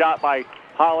 Tough shot by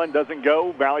Holland, doesn't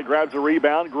go. Valley grabs the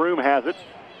rebound. Groom has it.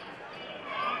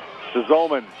 To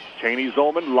Zolman. Cheney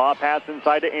Zolman, lob pass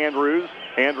inside to Andrews.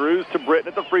 Andrews to Britton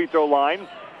at the free throw line.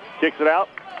 Kicks it out.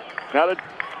 Now to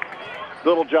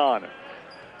Little John.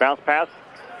 Bounce pass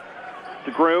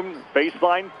to Groom,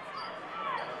 baseline.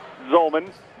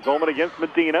 Zolman against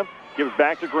Medina. Gives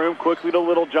back to Groom, quickly to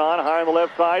Littlejohn, high on the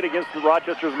left side against the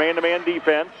Rochester's man-to-man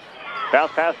defense.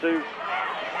 Bounce pass to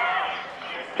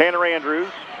Tanner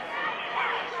Andrews.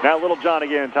 Now Littlejohn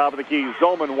again, top of the key.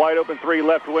 Zolman, wide open three,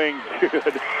 left wing. Good.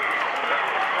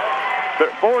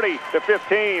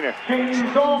 40-15. James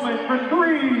Zolman for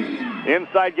three.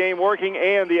 Inside game working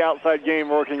and the outside game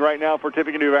working right now for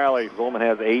Tippecanoe Valley. Zolman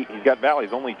has 8. He's got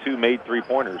Valley's only 2 made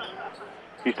three-pointers.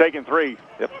 He's taking 3.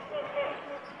 Yep.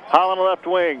 Holland left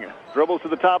wing. Dribbles to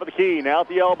the top of the key. Now at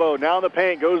the elbow. Now in the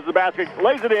paint. Goes to the basket.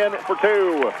 Lays it in for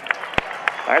 2.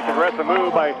 Nice aggressive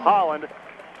move by Holland.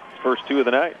 First 2 of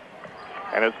the night.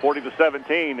 And it's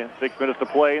 40-17. 6 minutes to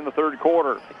play in the third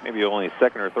quarter. Maybe only a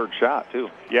second or third shot, too.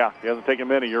 Yeah, he hasn't taken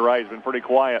many. You're right. He's been pretty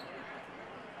quiet.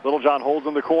 Littlejohn holds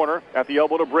in the corner. At the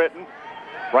elbow to Britton.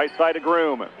 Right side to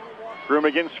Groom. Groom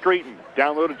against Screeton.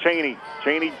 Down low to Cheney.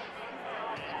 Cheney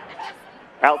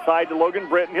outside to Logan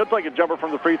Britton. He'll take a jumper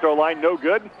from the free throw line. No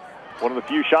good. One of the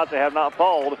few shots that have not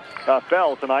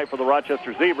fell tonight for the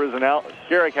Rochester Zebras. And now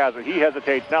Garrick has it. He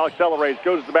hesitates. Now accelerates.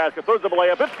 Goes to the basket. Throws up a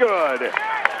layup. It's good.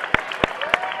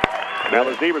 Now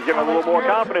the Zebras getting a little more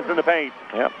confidence in the paint.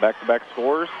 Yep, back-to-back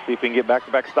scores. See if we can get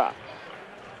back-to-back stops.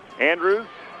 Andrews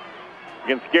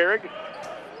against Garrick.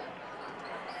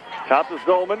 Top to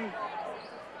Zolman.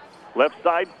 Left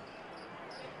side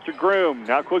to Groom.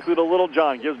 Now quickly to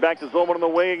Littlejohn. Gives back to Zolman on the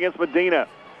wing against Medina.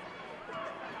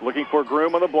 Looking for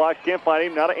Groom on the block. Can't find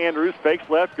him. Now to Andrews. Fakes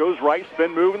left. Goes right.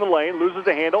 Spin move in the lane. Loses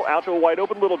the handle. Out to a wide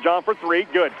open Littlejohn for 3.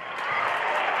 Good.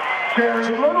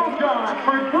 Jared Littlejohn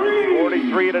for 3.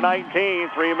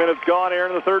 43-19. 3 minutes gone here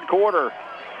in the third quarter.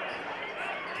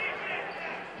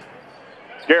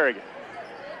 Garrick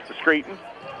to Screeton.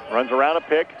 Runs around a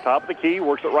pick, top of the key,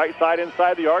 works it right side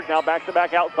inside the arc. Now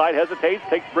back-to-back outside, hesitates,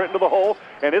 takes Britton to the hole,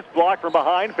 and it's blocked from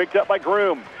behind, picked up by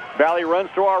Groom. Valley runs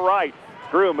to our right.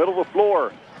 Groom, middle of the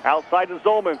floor. Outside to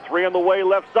Zolman, 3 on the way,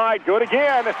 left side, good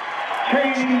again.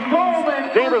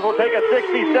 Zebras will take a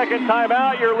 60-second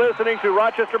timeout. You're listening to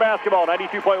Rochester Basketball,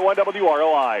 92.1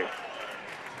 WROI.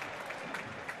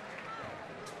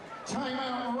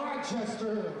 Timeout,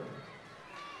 Rochester.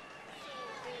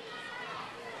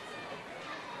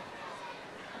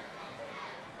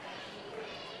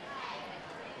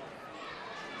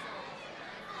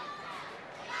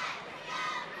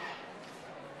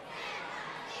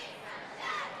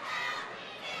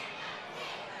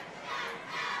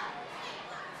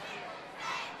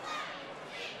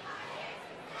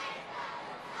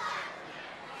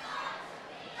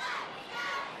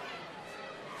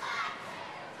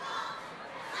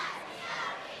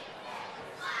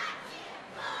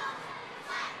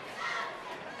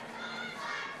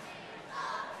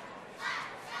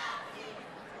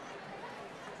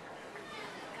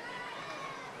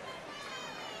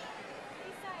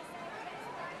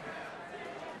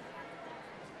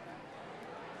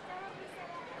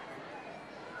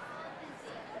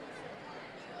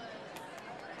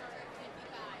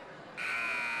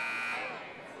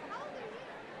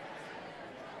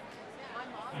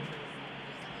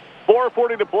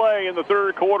 .40 to play in the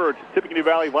third quarter. Tippecanoe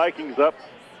Valley Vikings up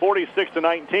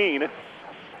 46-19.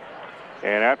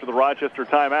 And after the Rochester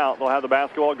timeout, they'll have the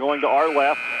basketball going to our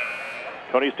left.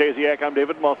 Tony Stasiak, I'm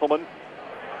David Musselman.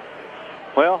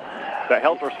 Well, the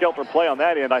helter-skelter play on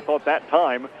that end, I thought that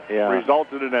time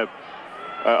resulted in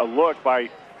a look by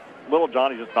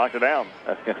Littlejohn. He just knocked it down.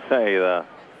 I was going to say, the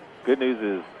good news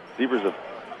is Zebras have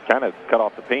kind of cut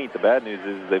off the paint. The bad news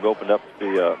is they've opened up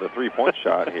the three-point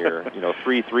shot here.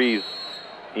 3 threes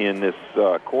in this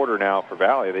quarter now for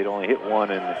Valley. They'd only hit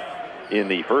 1 in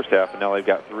the first half, and now they've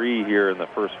got 3 here in the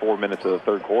first 4 minutes of the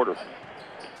third quarter.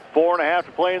 4.5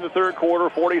 to play in the third quarter,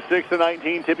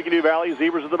 46-19. Tippecanoe Valley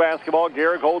Zebras of the basketball.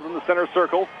 Garrick holds in the center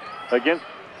circle against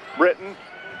Britton.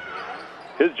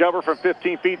 His jumper from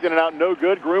 15 feet in and out, no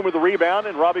good. Groom with the rebound,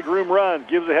 and Robbie Groom runs.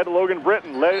 Gives ahead to Logan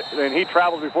Britton, and he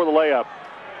travels before the layup.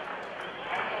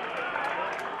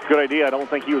 Good idea. I don't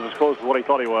think he was as close as what he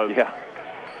thought he was. Yeah.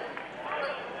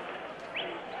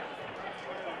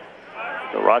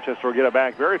 So Rochester will get it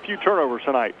back. Very few turnovers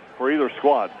tonight for either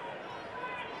squad.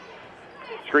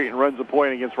 Screeton runs the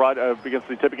point against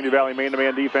the Tippecanoe Valley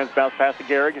man-to-man defense. Bounce pass to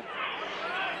Garrick.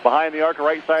 Behind the arc,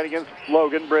 right side against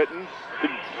Logan Britton. To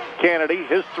Kennedy.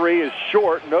 His 3 is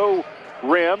short. No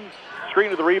rim. Screen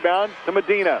to the rebound to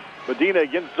Medina. Medina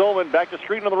against Zolman. Back to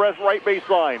Screeton on the right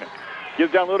baseline.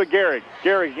 Gives down low to Garrick.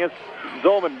 Garrick against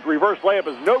Zolman. Reverse layup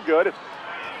is no good.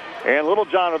 And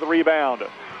Littlejohn with the rebound.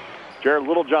 Jared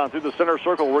Littlejohn through the center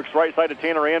circle. Works right side to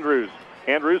Tanner Andrews.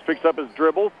 Andrews picks up his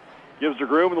dribble. Gives to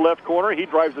Groom in the left corner. He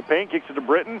drives the paint. Kicks it to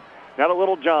Britton. Now to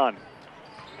Littlejohn.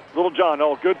 Little John,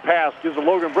 good pass. Gives to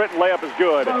Logan Britton. Layup is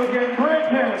good.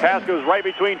 Pass goes right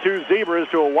between two Zebras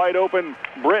to a wide open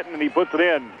Britton, and he puts it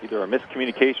in. Either a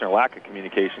miscommunication or lack of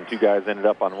communication. Two guys ended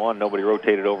up on one. Nobody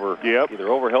rotated over. Yep. Either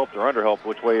overhelped or underhelped,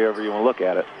 which way ever you want to look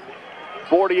at it.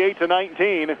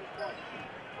 48-19.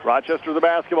 Rochester the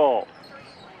basketball.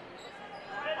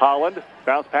 Holland,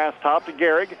 bounce pass top to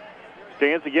Gehrig.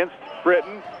 Stands against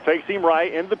Britton. Takes him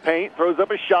right into the paint. Throws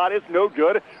up a shot. It's no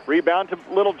good. Rebound to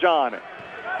Little John.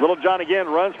 Little John again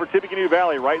runs for Tippecanoe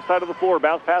Valley. Right side of the floor.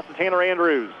 Bounce pass to Tanner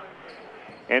Andrews.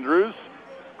 Andrews,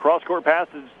 cross-court pass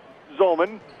to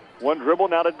Zolman. One dribble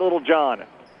now to Little John.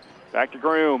 Back to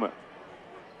Groom.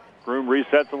 Groom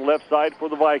resets on the left side for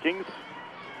the Vikings.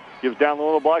 Gives down the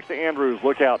little blocks to Andrews.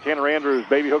 Look out. Tanner Andrews,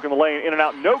 baby hook in the lane. In and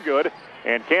out, no good.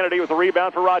 And Kennedy with a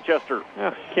rebound for Rochester.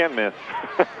 Yeah, can't miss.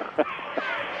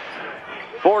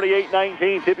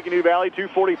 48-19, Tippecanoe Valley,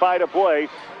 2:45 to play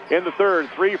in the third.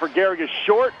 Three for Gehrig is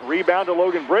short. Rebound to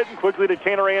Logan Britton. Quickly to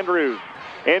Tanner Andrews.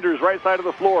 Andrews right side of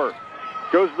the floor.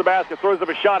 Goes to the basket, throws up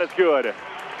a shot. It's good.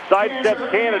 Sidesteps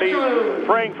Kennedy,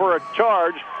 praying for a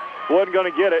charge. Wasn't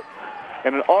going to get it.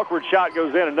 And an awkward shot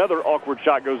goes in. Another awkward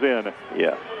shot goes in.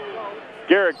 Yeah.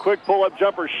 Gehrig, quick pull-up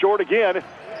jumper, short again.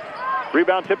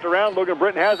 Rebound tipped around. Logan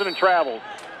Britton has it and travels.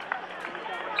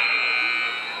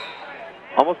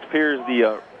 Almost appears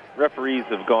the referees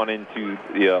have gone into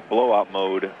the blowout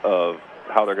mode of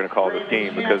how they're going to call this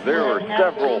game, because there were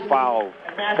several fouls.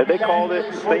 Had they called it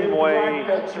the same way,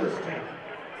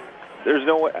 there's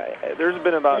no way. There's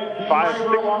been about 5, 6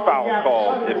 fouls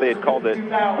called if they had called it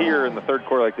here in the third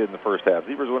quarter like they did in the first half.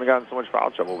 Zebras wouldn't have gotten so much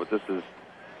foul trouble, but this is,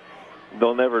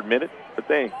 they'll never admit it, but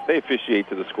they officiate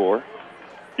to the score.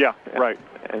 Yeah, right.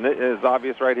 And it is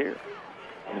obvious right here.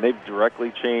 I mean, they've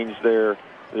directly changed their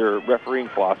refereeing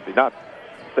philosophy. Not to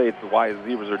say it's why the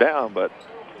Zebras are down, but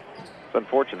it's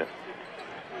unfortunate.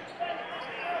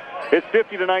 It's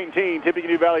 50-19.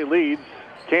 Tippecanoe Valley leads.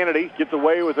 Kennedy gets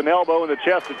away with an elbow in the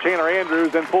chest of Tanner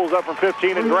Andrews, then pulls up from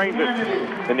 15 and drains it.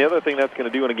 And the other thing that's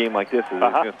going to do in a game like this is it's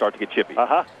going to start to get chippy.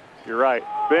 You're right.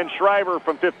 Ben Shriver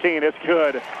from 15. It's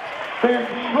good. Ben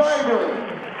Shriver.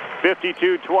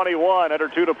 52-21. Under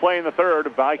 2 to play in the third.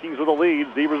 Vikings with the lead.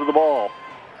 Zebras with the ball.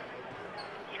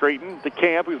 Straighten to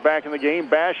Camp, who's back in the game.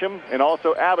 Basham and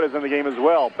also Abbott is in the game as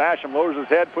well. Basham lowers his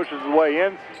head, pushes his way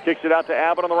in, kicks it out to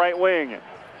Abbott on the right wing.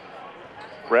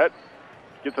 Brett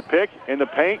gets a pick in the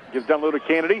paint, gives down low to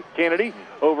Kennedy. Kennedy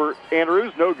over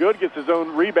Andrews, no good, gets his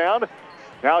own rebound.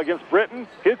 Now against Britton,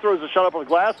 he throws a shot up on the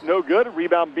glass, no good.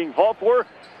 Rebound being fought for,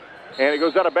 and it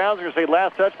goes out of bounds. We're going to say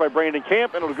last touch by Brandon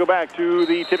Camp, and it'll go back to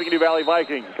the Tippecanoe Valley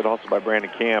Vikings. But also by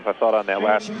Brandon Camp. I thought on that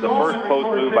the first post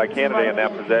move by Kennedy in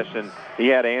that possession, he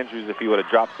had Andrews if he would have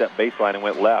dropped step baseline and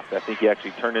went left. I think he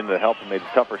actually turned into the help and made a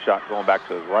tougher shot going back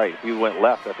to his right. If he went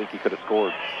left, I think he could have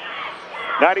scored.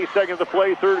 90 seconds to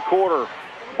play, third quarter.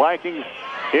 Vikings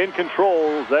in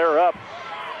control. They're up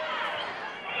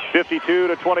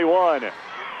 52-21.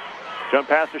 Jump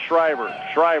pass to Shriver.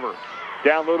 Shriver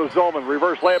down low to Zolman.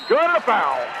 Reverse layup. Good, a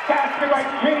foul. Basket by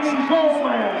Katie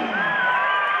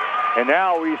Zolman. And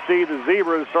now we see the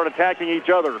Zebras start attacking each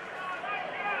other.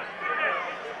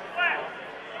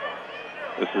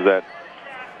 This is that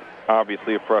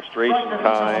obviously a frustration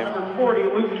time. Number 40,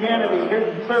 Luke Kennedy,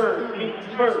 his third,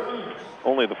 team's first.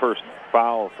 Only the first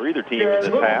foul for either team in this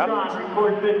half.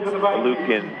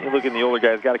 Luke and the older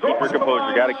guys got to keep their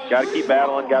composure. Got to keep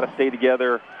battling. Got to stay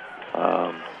together.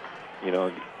 Got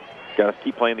to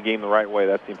keep playing the game the right way.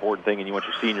 That's the important thing, and you want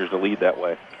your seniors to lead that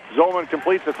way. Zolman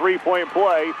completes a three-point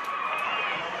play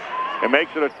and makes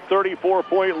it a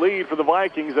 34-point lead for the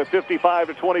Vikings at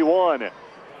 55-21.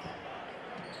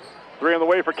 Three on the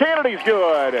way for Kennedy's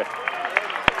good.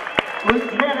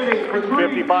 Luke Kennedy for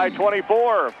three.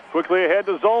 55-24. Quickly ahead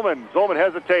to Zolman. Zolman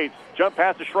hesitates. Jump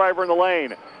pass to Shriver in the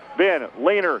lane. Ben,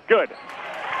 leaner, good.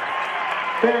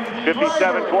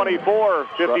 57-24.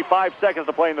 55 seconds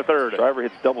to play in the third. Shriver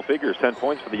hits double figures, 10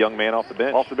 points for the young man off the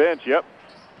bench. Off the bench, yep.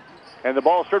 And the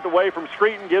ball stripped away from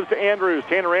Screeton, gives to Andrews.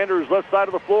 Tanner Andrews, left side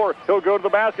of the floor. He'll go to the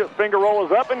basket. Finger roll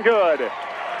is up and good.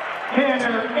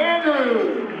 Tanner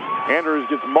Andrews. Andrews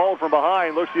gets mauled from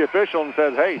behind, looks at the official and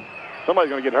says, hey, somebody's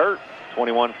going to get hurt.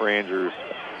 21 for Andrews.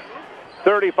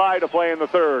 35 to play in the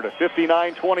third.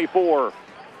 59-24.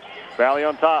 Valley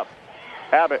on top.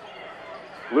 Abbott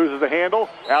loses the handle.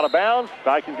 Out of bounds.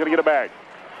 Vikings going to get it back.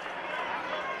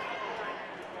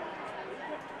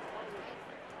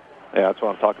 Yeah, that's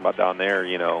what I'm talking about down there.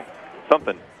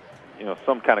 Something,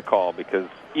 some kind of call, because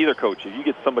either coach, if you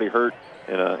get somebody hurt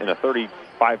in a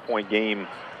 35-point game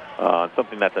on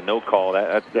something that's a no call,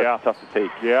 that's tough to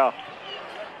take. Yeah.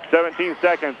 17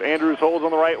 seconds. Andrews holds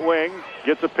on the right wing,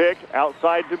 gets a pick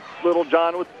outside to Little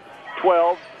John with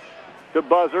 12 to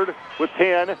Buzzard with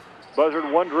 10.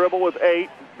 Buzzard one dribble with 8.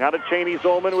 Now to Cheney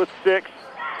Zolman with 6.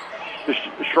 To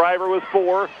Shriver with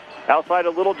 4. Outside to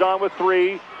Littlejohn with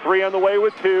 3. 3 on the way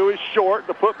with 2 is short.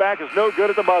 The putback is no good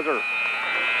at the buzzer.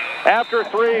 After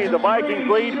 3, the Vikings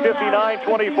lead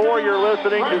 59-24. You're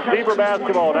listening to Zebra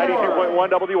Basketball,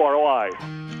 92.1 WROI.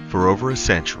 For over a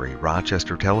century,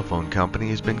 Rochester Telephone Company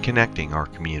has been connecting our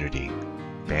community,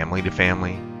 family to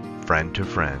family, friend to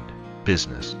friend,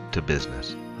 business to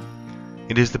business.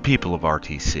 It is the people of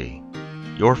RTC,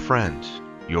 your friends,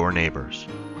 your neighbors,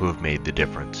 who have made the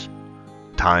difference.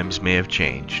 Times may have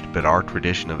changed, but our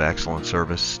tradition of excellent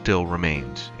service still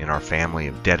remains in our family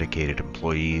of dedicated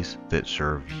employees that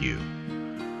serve you.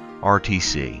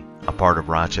 RTC, a part of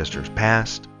Rochester's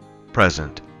past,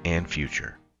 present, and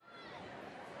future.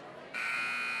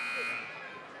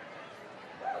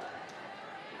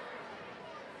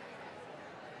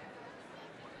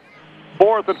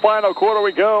 Fourth and final quarter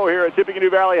we go here at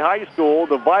Tippecanoe Valley High School.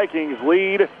 The Vikings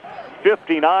lead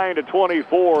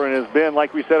 59-24, and has been,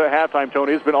 like we said at halftime,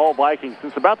 Tony, it's been all Vikings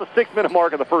since about the 6-minute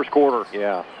mark of the first quarter.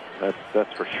 Yeah,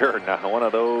 that's for sure. Now, one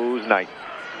of those nights.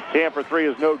 Camp for 3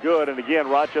 is no good, and again,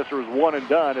 Rochester is one and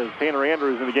done as Tanner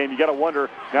Andrews in the game. You got to wonder,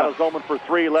 now to Zolman for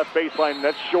 3, left baseline,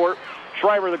 that's short.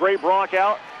 Shriver, the great block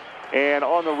out, and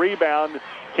on the rebound,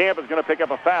 Camp is going to pick up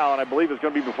a foul, and I believe it's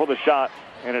going to be before the shot,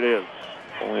 and it is.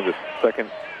 Only the second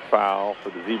foul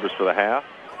for the Zebras for the half.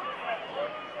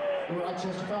 You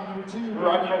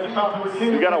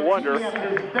got to wonder,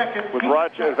 with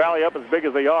Rochester Valley up as big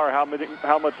as they are, how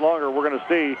much longer we're going to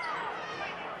see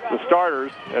the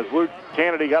starters, as Luke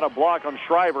Kennedy got a block on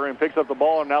Shriver and picks up the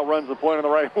ball and now runs the point on the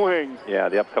right wing. Yeah,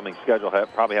 the upcoming schedule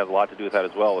probably has a lot to do with that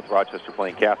as well, with Rochester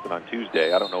playing Caston on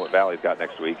Tuesday. I don't know what Valley's got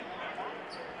next week.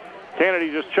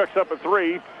 Kennedy just chucks up a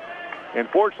 3. And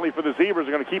fortunately for the Zebras,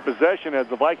 they're going to keep possession as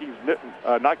the Vikings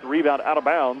knock the rebound out of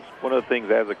bounds. One of the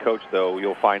things as a coach, though,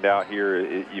 you'll find out here,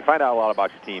 you find out a lot about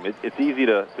your team. It's easy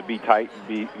to be tight and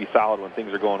be solid when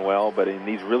things are going well, but in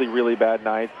these really, really bad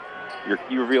nights,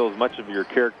 you reveal as much of your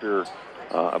character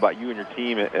about you and your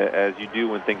team as you do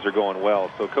when things are going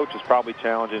well. So coach is probably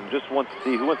challenging, just wants to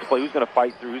see who wants to play, who's going to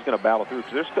fight through, who's going to battle through,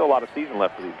 because there's still a lot of season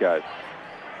left for these guys.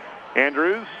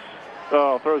 Andrews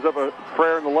throws up a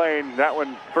prayer in the lane. That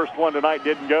one, first one tonight,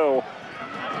 didn't go.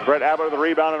 Brett Abbott with the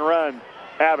rebound and runs.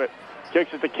 Abbott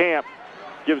kicks it to Camp.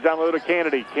 Gives down low to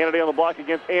Kennedy. Kennedy on the block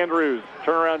against Andrews.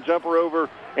 Turnaround jumper over.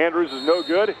 Andrews is no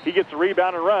good. He gets the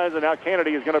rebound and runs, and now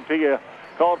Kennedy is going to be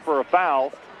called for a foul.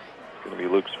 It's going to be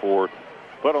Luke's 4th.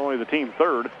 But only the team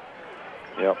 3rd.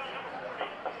 Yep.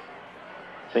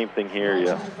 Same thing here. You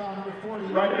want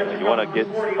to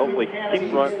hopefully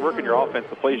keep working your offense,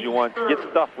 the plays you want, get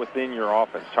stuff within your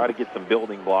offense. Try to get some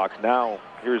building blocks. Now,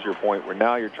 here's your point where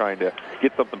now you're trying to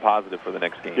get something positive for the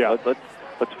next game. Yeah.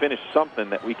 Let's finish something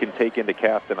that we can take into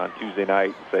Caston on Tuesday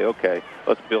night and say, okay,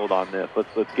 let's build on this.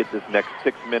 Let's get this next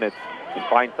 6 minutes and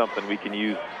find something we can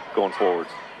use going forward.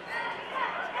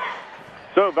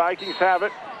 So Vikings have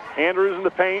it. Andrews in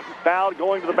the paint, fouled,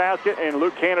 going to the basket, and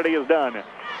Luke Kennedy is done.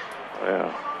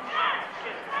 Yeah.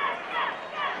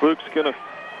 Luke's going to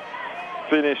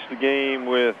finish the game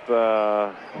with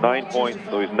 9 points,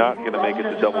 so he's not going to make it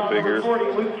to double figures. So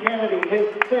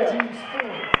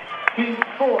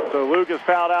Luke is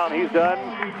fouled out and he's done.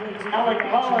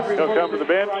 He'll come to the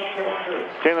bench.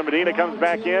 Taylor Medina comes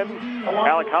back in.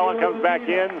 Alec Holland comes back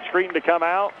in. Screeton to come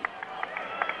out.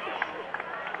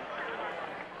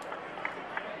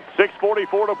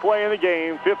 6:44 to play in the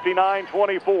game.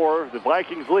 59-24. The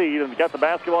Vikings lead and got the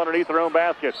basketball underneath their own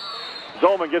basket.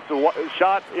 Zolman gets the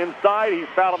shot inside. He's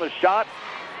fouled on the shot,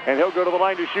 and he'll go to the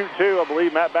line to shoot 2. I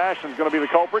believe Matt Basham's going to be the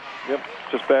culprit. Yep,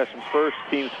 just Basham's first,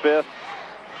 team's 5th.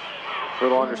 A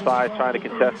little undersized, trying to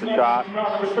contest the shot.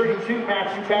 Number 32,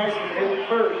 Matthew Basham, his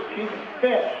first, team's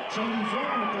 5th.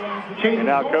 And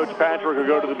now Coach Patrick will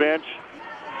go to the bench,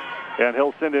 and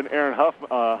he'll send in Aaron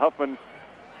Hoffman,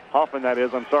 that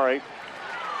is, I'm sorry.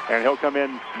 And he'll come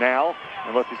in now,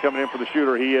 unless he's coming in for the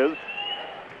shooter. He is.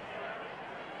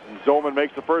 And Zolman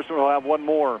makes the first one. He'll have one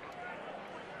more.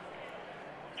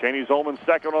 Cheney Zolman's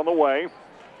second on the way.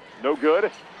 No good.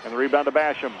 And the rebound to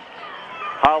Basham.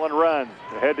 Holland runs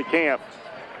ahead to Camp.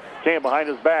 Camp behind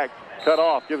his back. Cut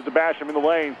off. Gives to Basham in the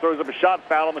lane. Throws up a shot.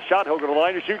 Foul on the shot. He'll go to the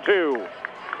line to shoot 2.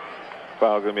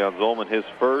 Foul going to be on Zolman, his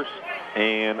first,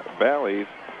 and Valley's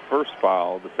first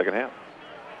foul of the second half.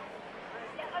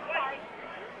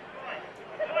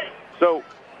 So,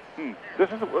 this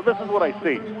is what I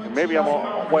see. And maybe I'm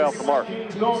way off the mark.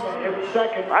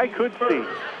 I could see,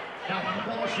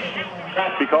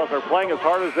 because they're playing as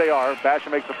hard as they are,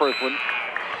 Basham makes the first one,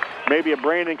 maybe a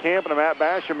Brandon Camp and a Matt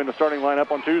Basham in the starting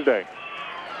lineup on Tuesday.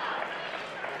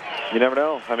 You never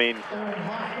know. I mean,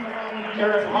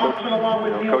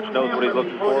 coach knows what he's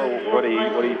looking for, what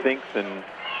he thinks, and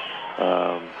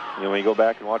when you go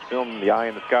back and watch film, the eye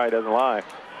in the sky doesn't lie,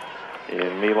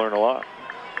 and you learn a lot.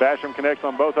 Basham connects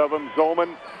on both of them.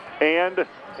 Zolman and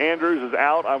Andrews is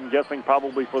out. I'm guessing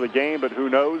probably for the game, but who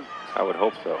knows? I would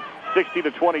hope so.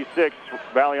 60-26,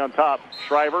 Valley on top.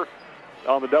 Shriver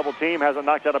on the double team has it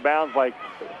knocked out of bounds by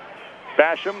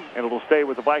Basham, and it'll stay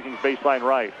with the Vikings baseline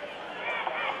right.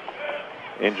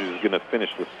 Andrews is going to finish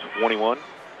with 21.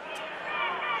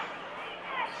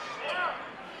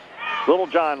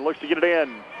 Littlejohn looks to get it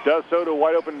in. Does so to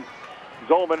wide open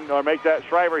Zolman, or make that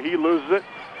Shriver. He loses it.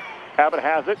 Abbott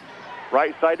has it.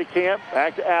 Right side to Camp.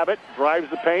 Back to Abbott. Drives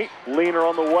the paint. Leaner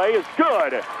on the way is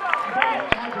good.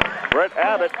 Brett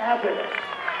Abbott.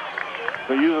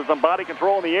 So uses some body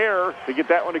control in the air to get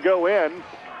that one to go in.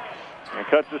 And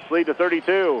cuts this lead to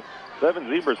 32. 7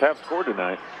 Zebras have scored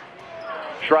tonight.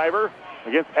 Shriver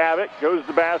against Abbott. Goes to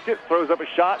the basket. Throws up a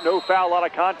shot. No foul. A lot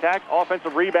of contact.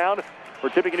 Offensive rebound for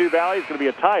Tippecanoe Valley. It's going to be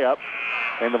a tie-up.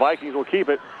 And the Vikings will keep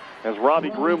it as Robbie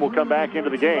Groom will come back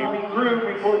into the game.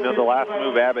 The last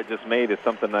move Abbott just made is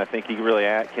something I think he really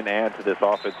can add to this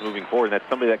offense moving forward. And that's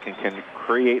somebody that can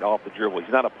create off the dribble.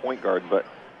 He's not a point guard, but,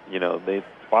 they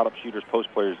spot-up shooters,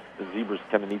 post players. The Zebras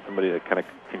kind of need somebody that kind of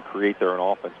can create their own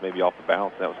offense, maybe off the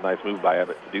bounce. And that was a nice move by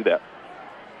Abbott to do that.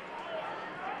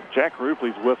 Jack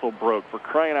Rupley's whistle broke, for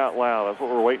crying out loud. That's what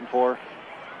we're waiting for.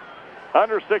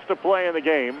 Under 6 to play in the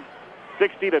game.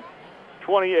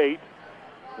 60-28.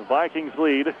 The Vikings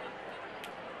lead.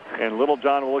 And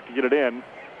Littlejohn will look to get it in.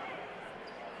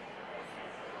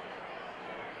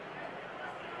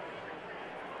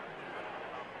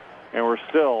 And we're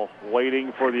still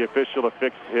waiting for the official to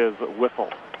fix his whistle.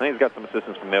 I think he's got some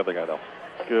assistance from the other guy, though.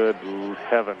 Good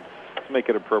heavens. Let's make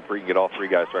it appropriate and get all 3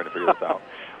 guys trying to figure this out.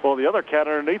 Well, the other cat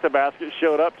underneath the basket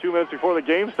showed up 2 minutes before the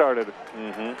game started.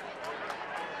 Mm-hmm.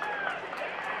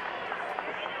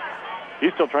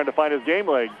 He's still trying to find his game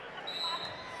legs.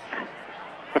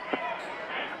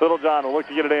 Littlejohn will look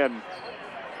to get it in.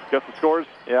 Guess the scores?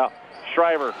 Yeah.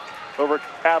 Shriver over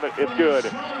Abbott. It's good.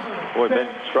 Boy,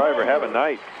 Ben Shriver have a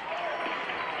night.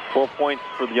 12 points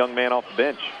for the young man off the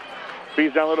bench.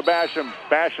 Feeds down low to Basham.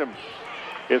 Basham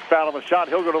is fouled on the shot.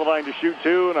 He'll go to the line to shoot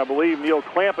 2, and I believe Neil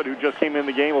Clampett, who just came in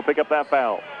the game, will pick up that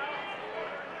foul.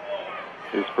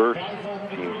 His first,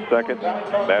 team's second.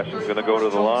 Basham's going to go to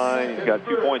the line. He's got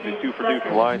 2 points. He's 2 for 2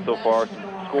 from the line so far.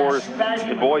 Some scores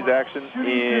in boys action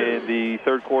in the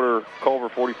third quarter. Culver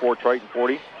 44, Triton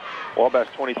 40. Wabash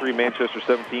 23, Manchester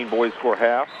 17. Boys score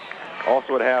half.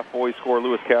 Also at half, boys score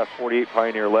Lewis Cass 48,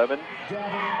 Pioneer 11.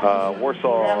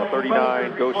 Warsaw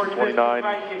 39, Goshen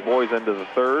 29. Boys into the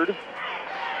third.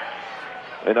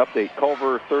 An update,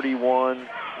 Culver 51-51.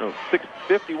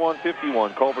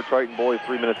 Culver Triton boys,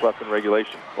 3 minutes left in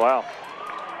regulation. Wow.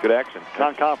 Good action.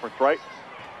 Non-conference, right?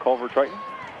 Culver Triton.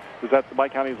 Is that the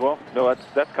Bi-County as well? No,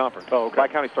 that's conference. Oh, okay.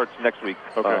 Bi-County starts next week.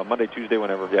 Okay. Monday, Tuesday,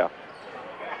 whenever, yeah.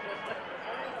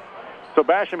 So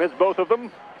Basham hits both of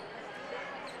them.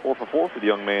 4 for 4 for the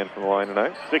young man from the line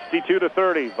tonight.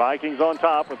 62-30. Vikings on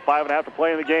top with 5.5 to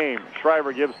play in the game.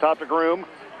 Shriver gives top to Groom.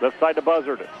 Left side to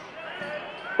Buzzard.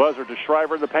 Buzzard to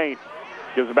Shriver in the paint.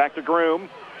 Gives it back to Groom.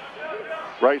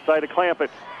 Right side to Clampett.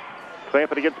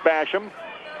 Clampett against Basham.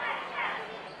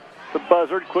 To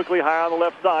Buzzard, quickly high on the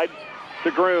left side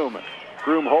to Groom.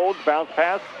 Groom holds, bounce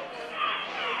pass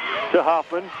to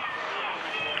Hoffman.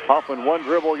 Hoffman one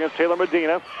dribble against Taylor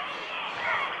Medina.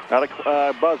 Now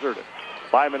to Buzzard.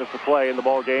 5 minutes to play in the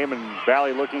ball game, and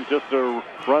Valley looking just to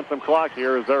run some clock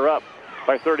here as they're up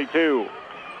by 32.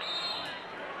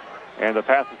 And the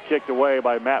pass is kicked away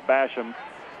by Matt Basham.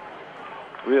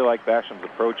 Really like Basham's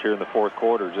approach here in the fourth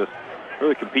quarter. Just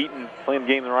really competing, playing the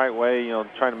game the right way,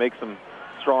 trying to make some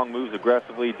strong moves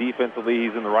aggressively. Defensively,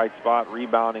 he's in the right spot,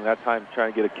 rebounding. That time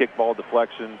trying to get a kickball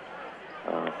deflection.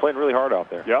 Playing really hard out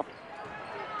there. Yeah.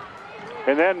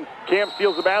 And then Cam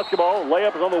steals the basketball.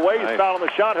 Layup is on the way. He's fouled on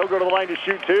the shot. He'll go to the line to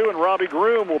shoot 2, and Robbie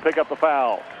Groom will pick up the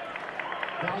foul.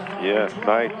 Yes,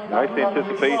 nice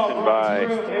anticipation by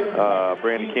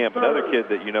Brandon Camp, another kid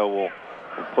that will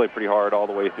play pretty hard all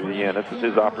the way through the end. This is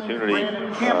his opportunity.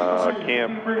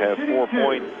 Camp has 4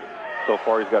 points. So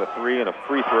far he's got a 3 and a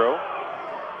free throw.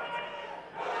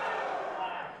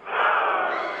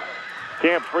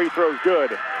 Camp free throw's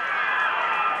good.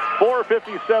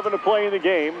 4:57 to play in the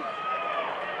game.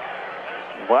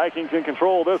 Vikings in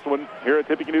control of this one here at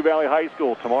Tippecanoe Valley High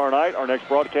School. Tomorrow night, our next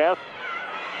broadcast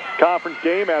conference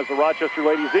game as the Rochester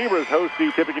Lady Zebras host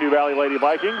the Tippecanoe Valley Lady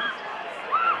Vikings.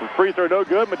 The free throw no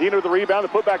good. Medina with the rebound. The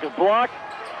putback is blocked.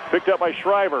 Picked up by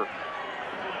Shriver.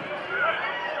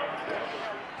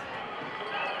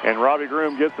 And Robbie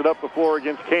Groom gets it up the floor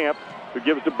against Camp, who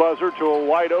gives to Buzzard to a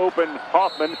wide-open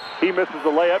Hoffman. He misses the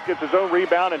layup, gets his own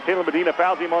rebound, and Taylor Medina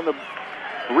fouls him on the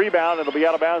rebound, and it'll be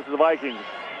out of bounds to the Vikings.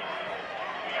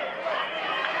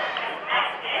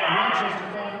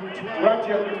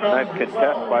 Nice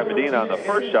contest by Medina on the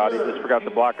first shot. He just forgot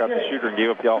to block out the shooter and gave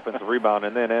up the offensive rebound.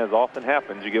 And then, as often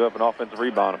happens, you give up an offensive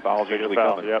rebound and foul's usually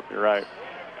coming. Yep, you're right.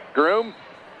 Groom,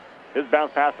 his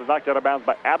bounce pass is knocked out of bounds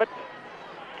by Abbott.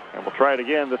 And we'll try it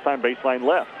again, this time baseline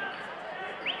left.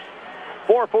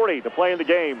 4:40 to play in the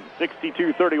game.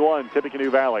 62-31, Tippecanoe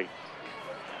Valley.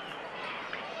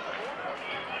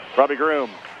 Robbie Groom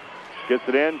gets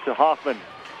it in to Hoffman.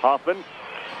 Hoffman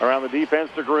around the defense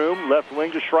to Groom. Left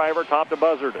wing to Shriver, top to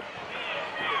Buzzard.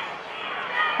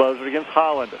 Buzzard against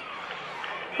Holland.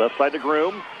 Left side to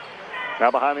Groom.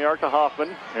 Now behind the arc to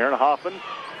Hoffman. Aaron Hoffman.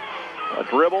 A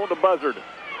dribble to Buzzard.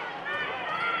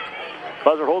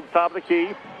 Buzzard holds the top of the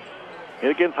key. In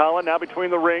against Holland, now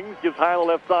between the rings. Gives high on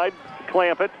the left side to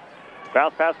Clampett.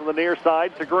 Bounce pass on the near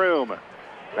side to Groom.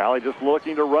 Valley just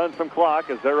looking to run some clock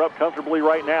as they're up comfortably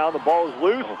right now. The ball is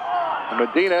loose. And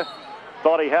Medina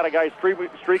thought he had a guy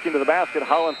streaking to the basket.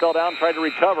 Holland fell down, tried to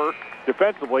recover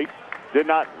defensively. Did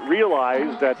not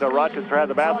realize that Rochester had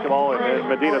the basketball, and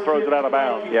Medina throws it out of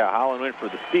bounds. Yeah, Holland went for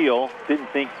the steal. Didn't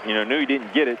think, knew he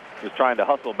didn't get it. Was trying to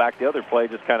hustle back the other play,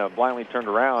 just kind of blindly turned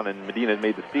around, and Medina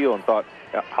made the steal and thought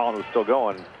Holland was still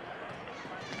going.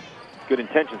 Good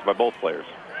intentions by both players.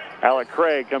 Alec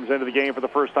Craig comes into the game for the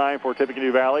first time for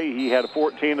Tippecanoe Valley. He had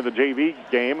 14 in the JV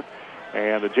game,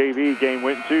 and the JV game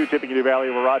went to Tippecanoe Valley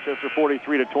over Rochester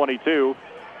 43-22.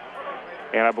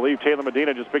 And I believe Taylor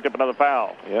Medina just picked up another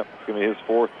foul. Yep, it's going to be his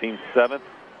fourth, team's seventh.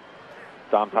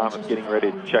 Tom Thomas getting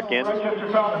ready to check in. 4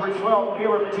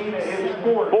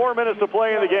 minutes to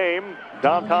play in the game.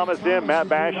 Dom Thomas in, Matt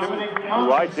Basham,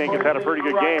 who I think has had a pretty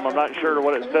good game. I'm not sure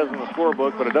what it says in the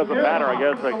scorebook, but it doesn't matter, I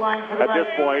guess. At this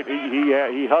point,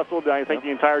 he hustled, I think,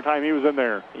 the entire time he was in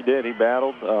there. He did. He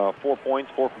battled. 4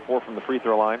 points, 4 for 4 from the free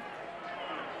throw line.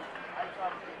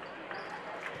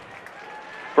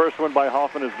 First one by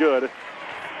Hoffman is good.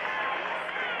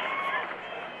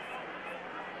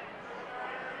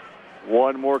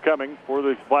 One more coming for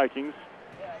the Vikings.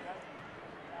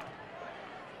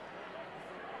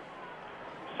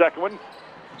 Second one,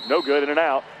 no good, in and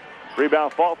out.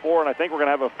 Rebound fought for, and I think we're going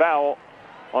to have a foul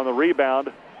on the rebound.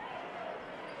 Is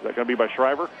that going to be by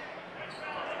Shriver?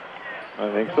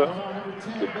 I think so.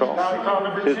 Good call.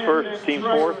 His first, team's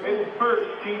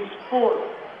fourth.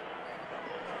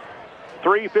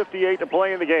 3:58 to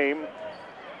play in the game.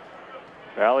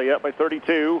 Valley up by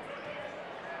 32.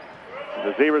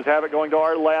 The Zebras have it going to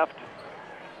our left.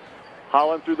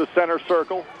 Holland through the center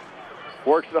circle.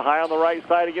 Works it high on the right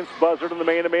side against Buzzard in the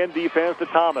man-to-man defense to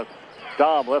Thomas.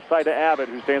 Dom, left side to Abbott,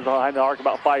 who stands behind the arc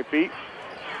about 5 feet.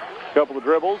 Couple of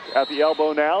dribbles at the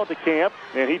elbow now to Camp,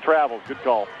 and he travels. Good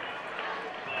call.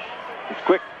 He's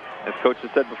quick. As Coach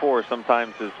has said before,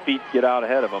 sometimes his feet get out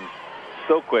ahead of him.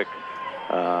 So quick.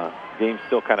 Game's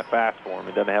still kind of fast for him.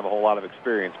 He doesn't have a whole lot of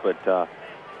experience, but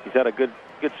he's had a good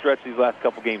stretch these last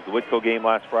couple games. The Whitco game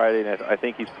last Friday, and I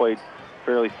think he's played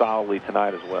fairly solidly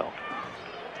tonight as well.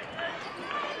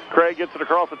 Craig gets it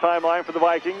across the timeline for the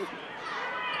Vikings.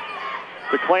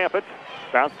 To Clampett.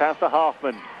 Bounce pass to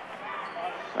Hoffman.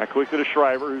 Now quickly to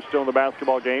Shriver, who's still in the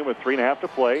basketball game with 3.5 to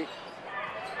play.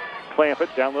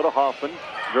 Clampett down low to Hoffman.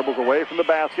 Dribbles away from the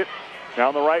basket.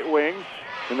 Down the right wing.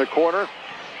 In the corner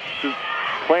to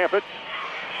Clampett.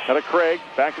 Now to Craig.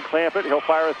 Back to Clampett. He'll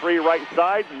fire a three right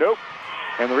side. Nope.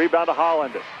 And the rebound to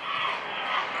Holland.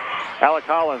 Alec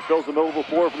Holland fills the middle of the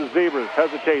floor for the Zebras.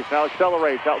 Hesitates. Now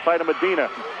accelerates outside of Medina.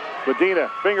 Medina,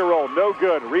 finger roll, no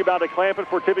good. Rebound to Clampett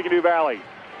for Tippecanoe Valley.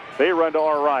 They run to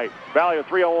our right. Valley a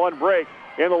 3-on-1 break.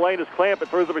 In the lane is Clampett.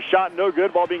 Throws up a shot, no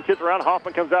good. Ball being kicked around.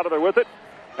 Hoffman comes out of there with it.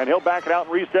 And he'll back it out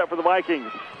and reset for the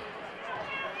Vikings.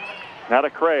 Now to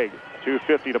Craig.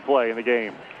 2:50 to play in the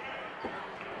game.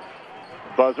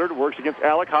 Buzzard works against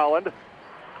Alec Holland.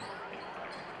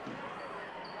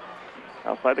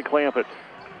 Outside to Clampett.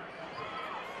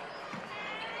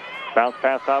 Bounce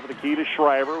pass top of the key to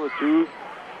Shriver with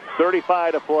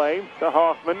 2:35 to play. To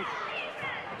Hoffman.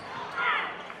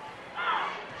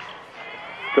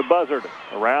 To Buzzard.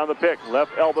 Around the pick.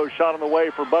 Left elbow shot on the way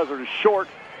for Buzzard is short.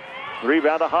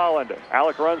 Rebound to Holland.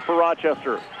 Alec runs for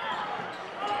Rochester.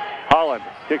 Holland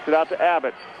kicks it out to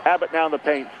Abbott. Abbott now in the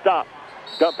paint. Stop.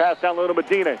 Dump pass down low to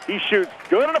Medina. He shoots.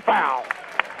 Good, and a foul.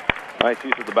 Nice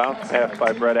use of the bounce pass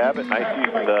by Brett Abbott. Nice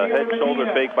use of the head shoulder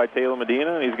fake by Taylor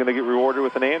Medina. He's going to get rewarded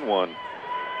with an and one.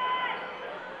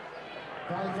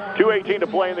 2:18 to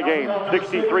play in the game.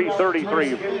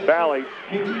 63-33 Valley.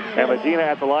 And Medina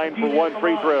at the line for one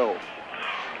free throw.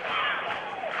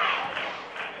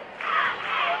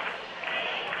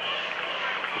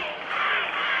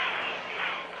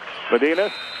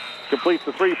 Medina completes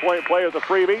the three-point play with a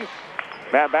freebie.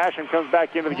 Matt Basham comes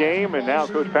back into the game, and now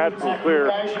Coach Patrick will clear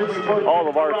all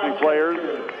the varsity players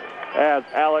as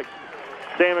Alex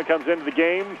Salmon comes into the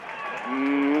game.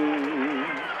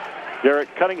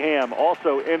 Derek Cunningham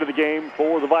also into the game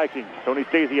for the Vikings. Tony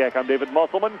Stasiak, I'm David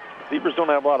Musselman. Zebras don't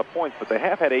have a lot of points, but they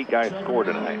have had 8 guys score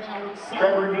tonight.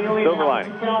 Silver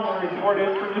lining.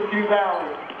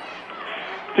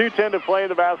 2:10 to play in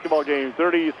the basketball game.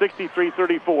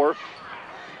 63-34.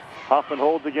 Hoffman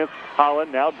holds against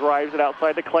Holland, now drives it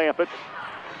outside to Clampett.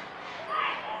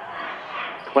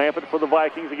 Clampett for the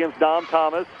Vikings against Dom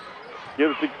Thomas.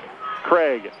 Gives to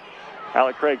Craig.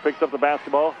 Alec Craig picks up the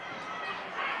basketball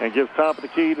and gives top of the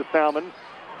key to Salmon.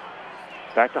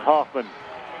 Back to Hoffman.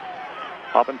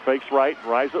 Hoffman fakes right,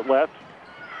 drives it left.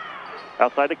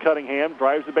 Outside to Cunningham,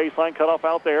 drives the baseline, cut off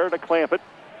out there to Clampett.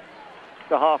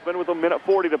 To Hoffman with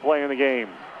 1:40 to play in the game.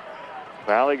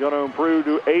 Valley going to improve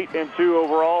to 8-2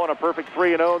 overall and a perfect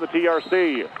 3-0 in the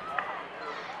TRC.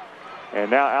 And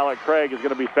now Alec Craig is going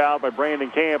to be fouled by Brandon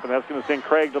Camp, and that's going to send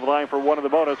Craig to the line for one of the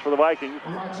bonus for the Vikings.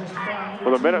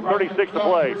 With 1:36 to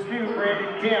play.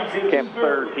 Camp's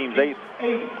third, team's 8th.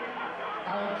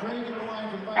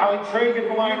 Alec Craig at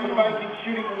the line for the Vikings,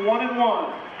 shooting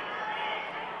 1-1.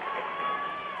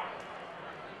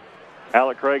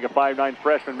 Alec Craig, a 5'9"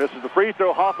 freshman, misses the free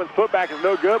throw. Hoffman's putback is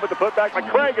no good, but the putback by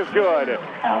Craig is good.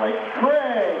 Alec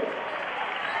Craig.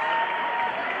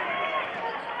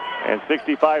 And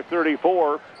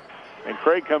 65-34. And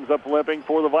Craig comes up limping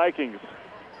for the Vikings.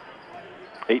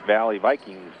 8 Valley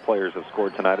Vikings players have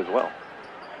scored tonight as well.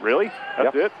 Really?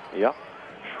 That's it? Yeah.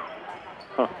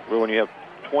 Huh. Well, when you have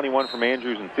 21 from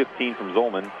Andrews and 15 from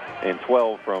Zolman and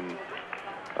 12 from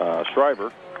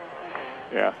Shriver.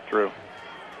 Yeah, true.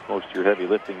 Most of your heavy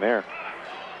lifting there.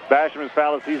 Basham is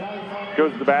fouled as he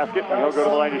goes to the basket, and he'll go to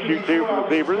the line to shoot 2 for the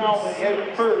Zebras.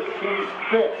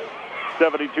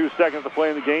 72 seconds to play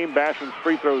in the game. Basham's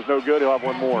free throw is no good. He'll have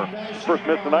one more. First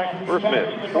miss tonight. First miss.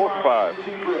 4 for 5.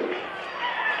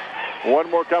 One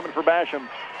more coming for Basham.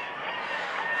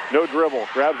 No dribble.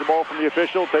 Grabs the ball from the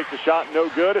official, takes a shot, no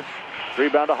good.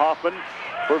 Rebound to Hoffman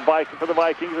for the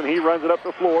Vikings, and he runs it up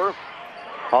the floor.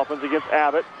 Hoffman's against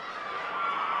Abbott.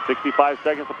 65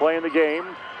 seconds to play in the game.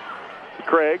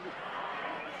 Craig.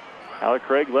 Alec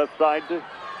Craig left side to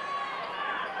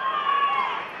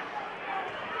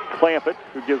Clampett,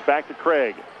 who gives back to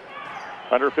Craig.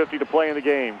 Under 50 to play in the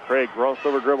game. Craig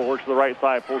crossover dribble, works to the right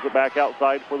side, pulls it back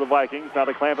outside for the Vikings. Now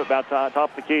to Clampett, about top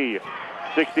of the key.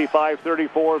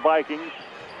 65-34 Vikings.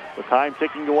 With time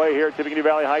ticking away here at Tippecanoe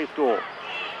Valley High School.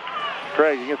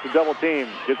 Craig against the double team.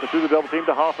 Gets it through the double team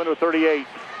to Hoffman with 38.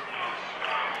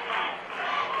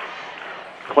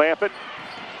 Clampett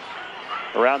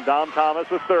around Dom Thomas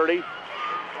with 30.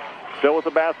 Still with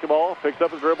the basketball. Picks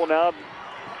up his dribble now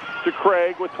to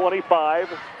Craig with 25.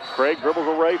 Craig dribbles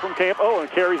away from Camp. Oh, and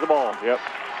carries the ball. Yep.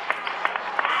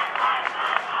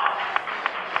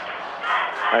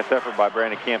 Nice effort by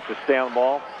Brandon Camp to stay on the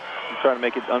ball. He's trying to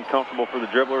make it uncomfortable for the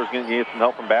dribbler. He's going to get some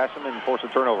help from Basham and force a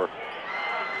turnover.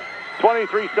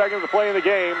 23 seconds to play in the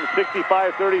game.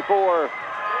 65-34.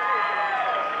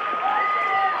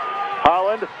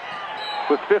 Holland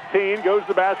with 15, goes to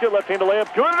the basket, left-handed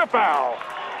layup, good, and a foul.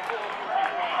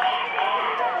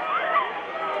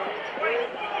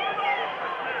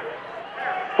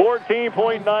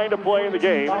 .9 to play in the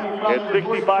game. It's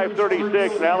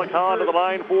 65-36, and Alec Hahn to the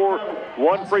line for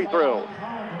one free throw.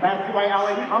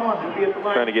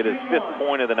 Trying to get his 5th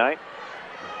point of the night.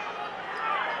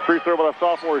 Free throw by the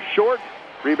sophomore is short.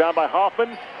 Rebound by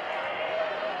Hoffman.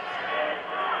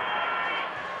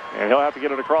 And he'll have to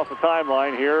get it across the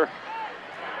timeline here.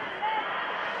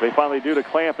 They finally do to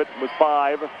Clampett with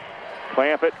 5.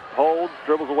 Clampett holds,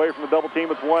 dribbles away from the double team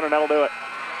with 1, and that'll do it.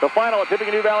 The final at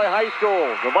Tippecanoe Valley High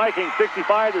School. The Vikings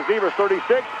 65, the Zebras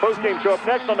 36. Post-game show up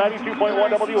next on 92.1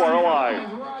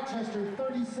 WROI. Rochester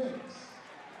 36.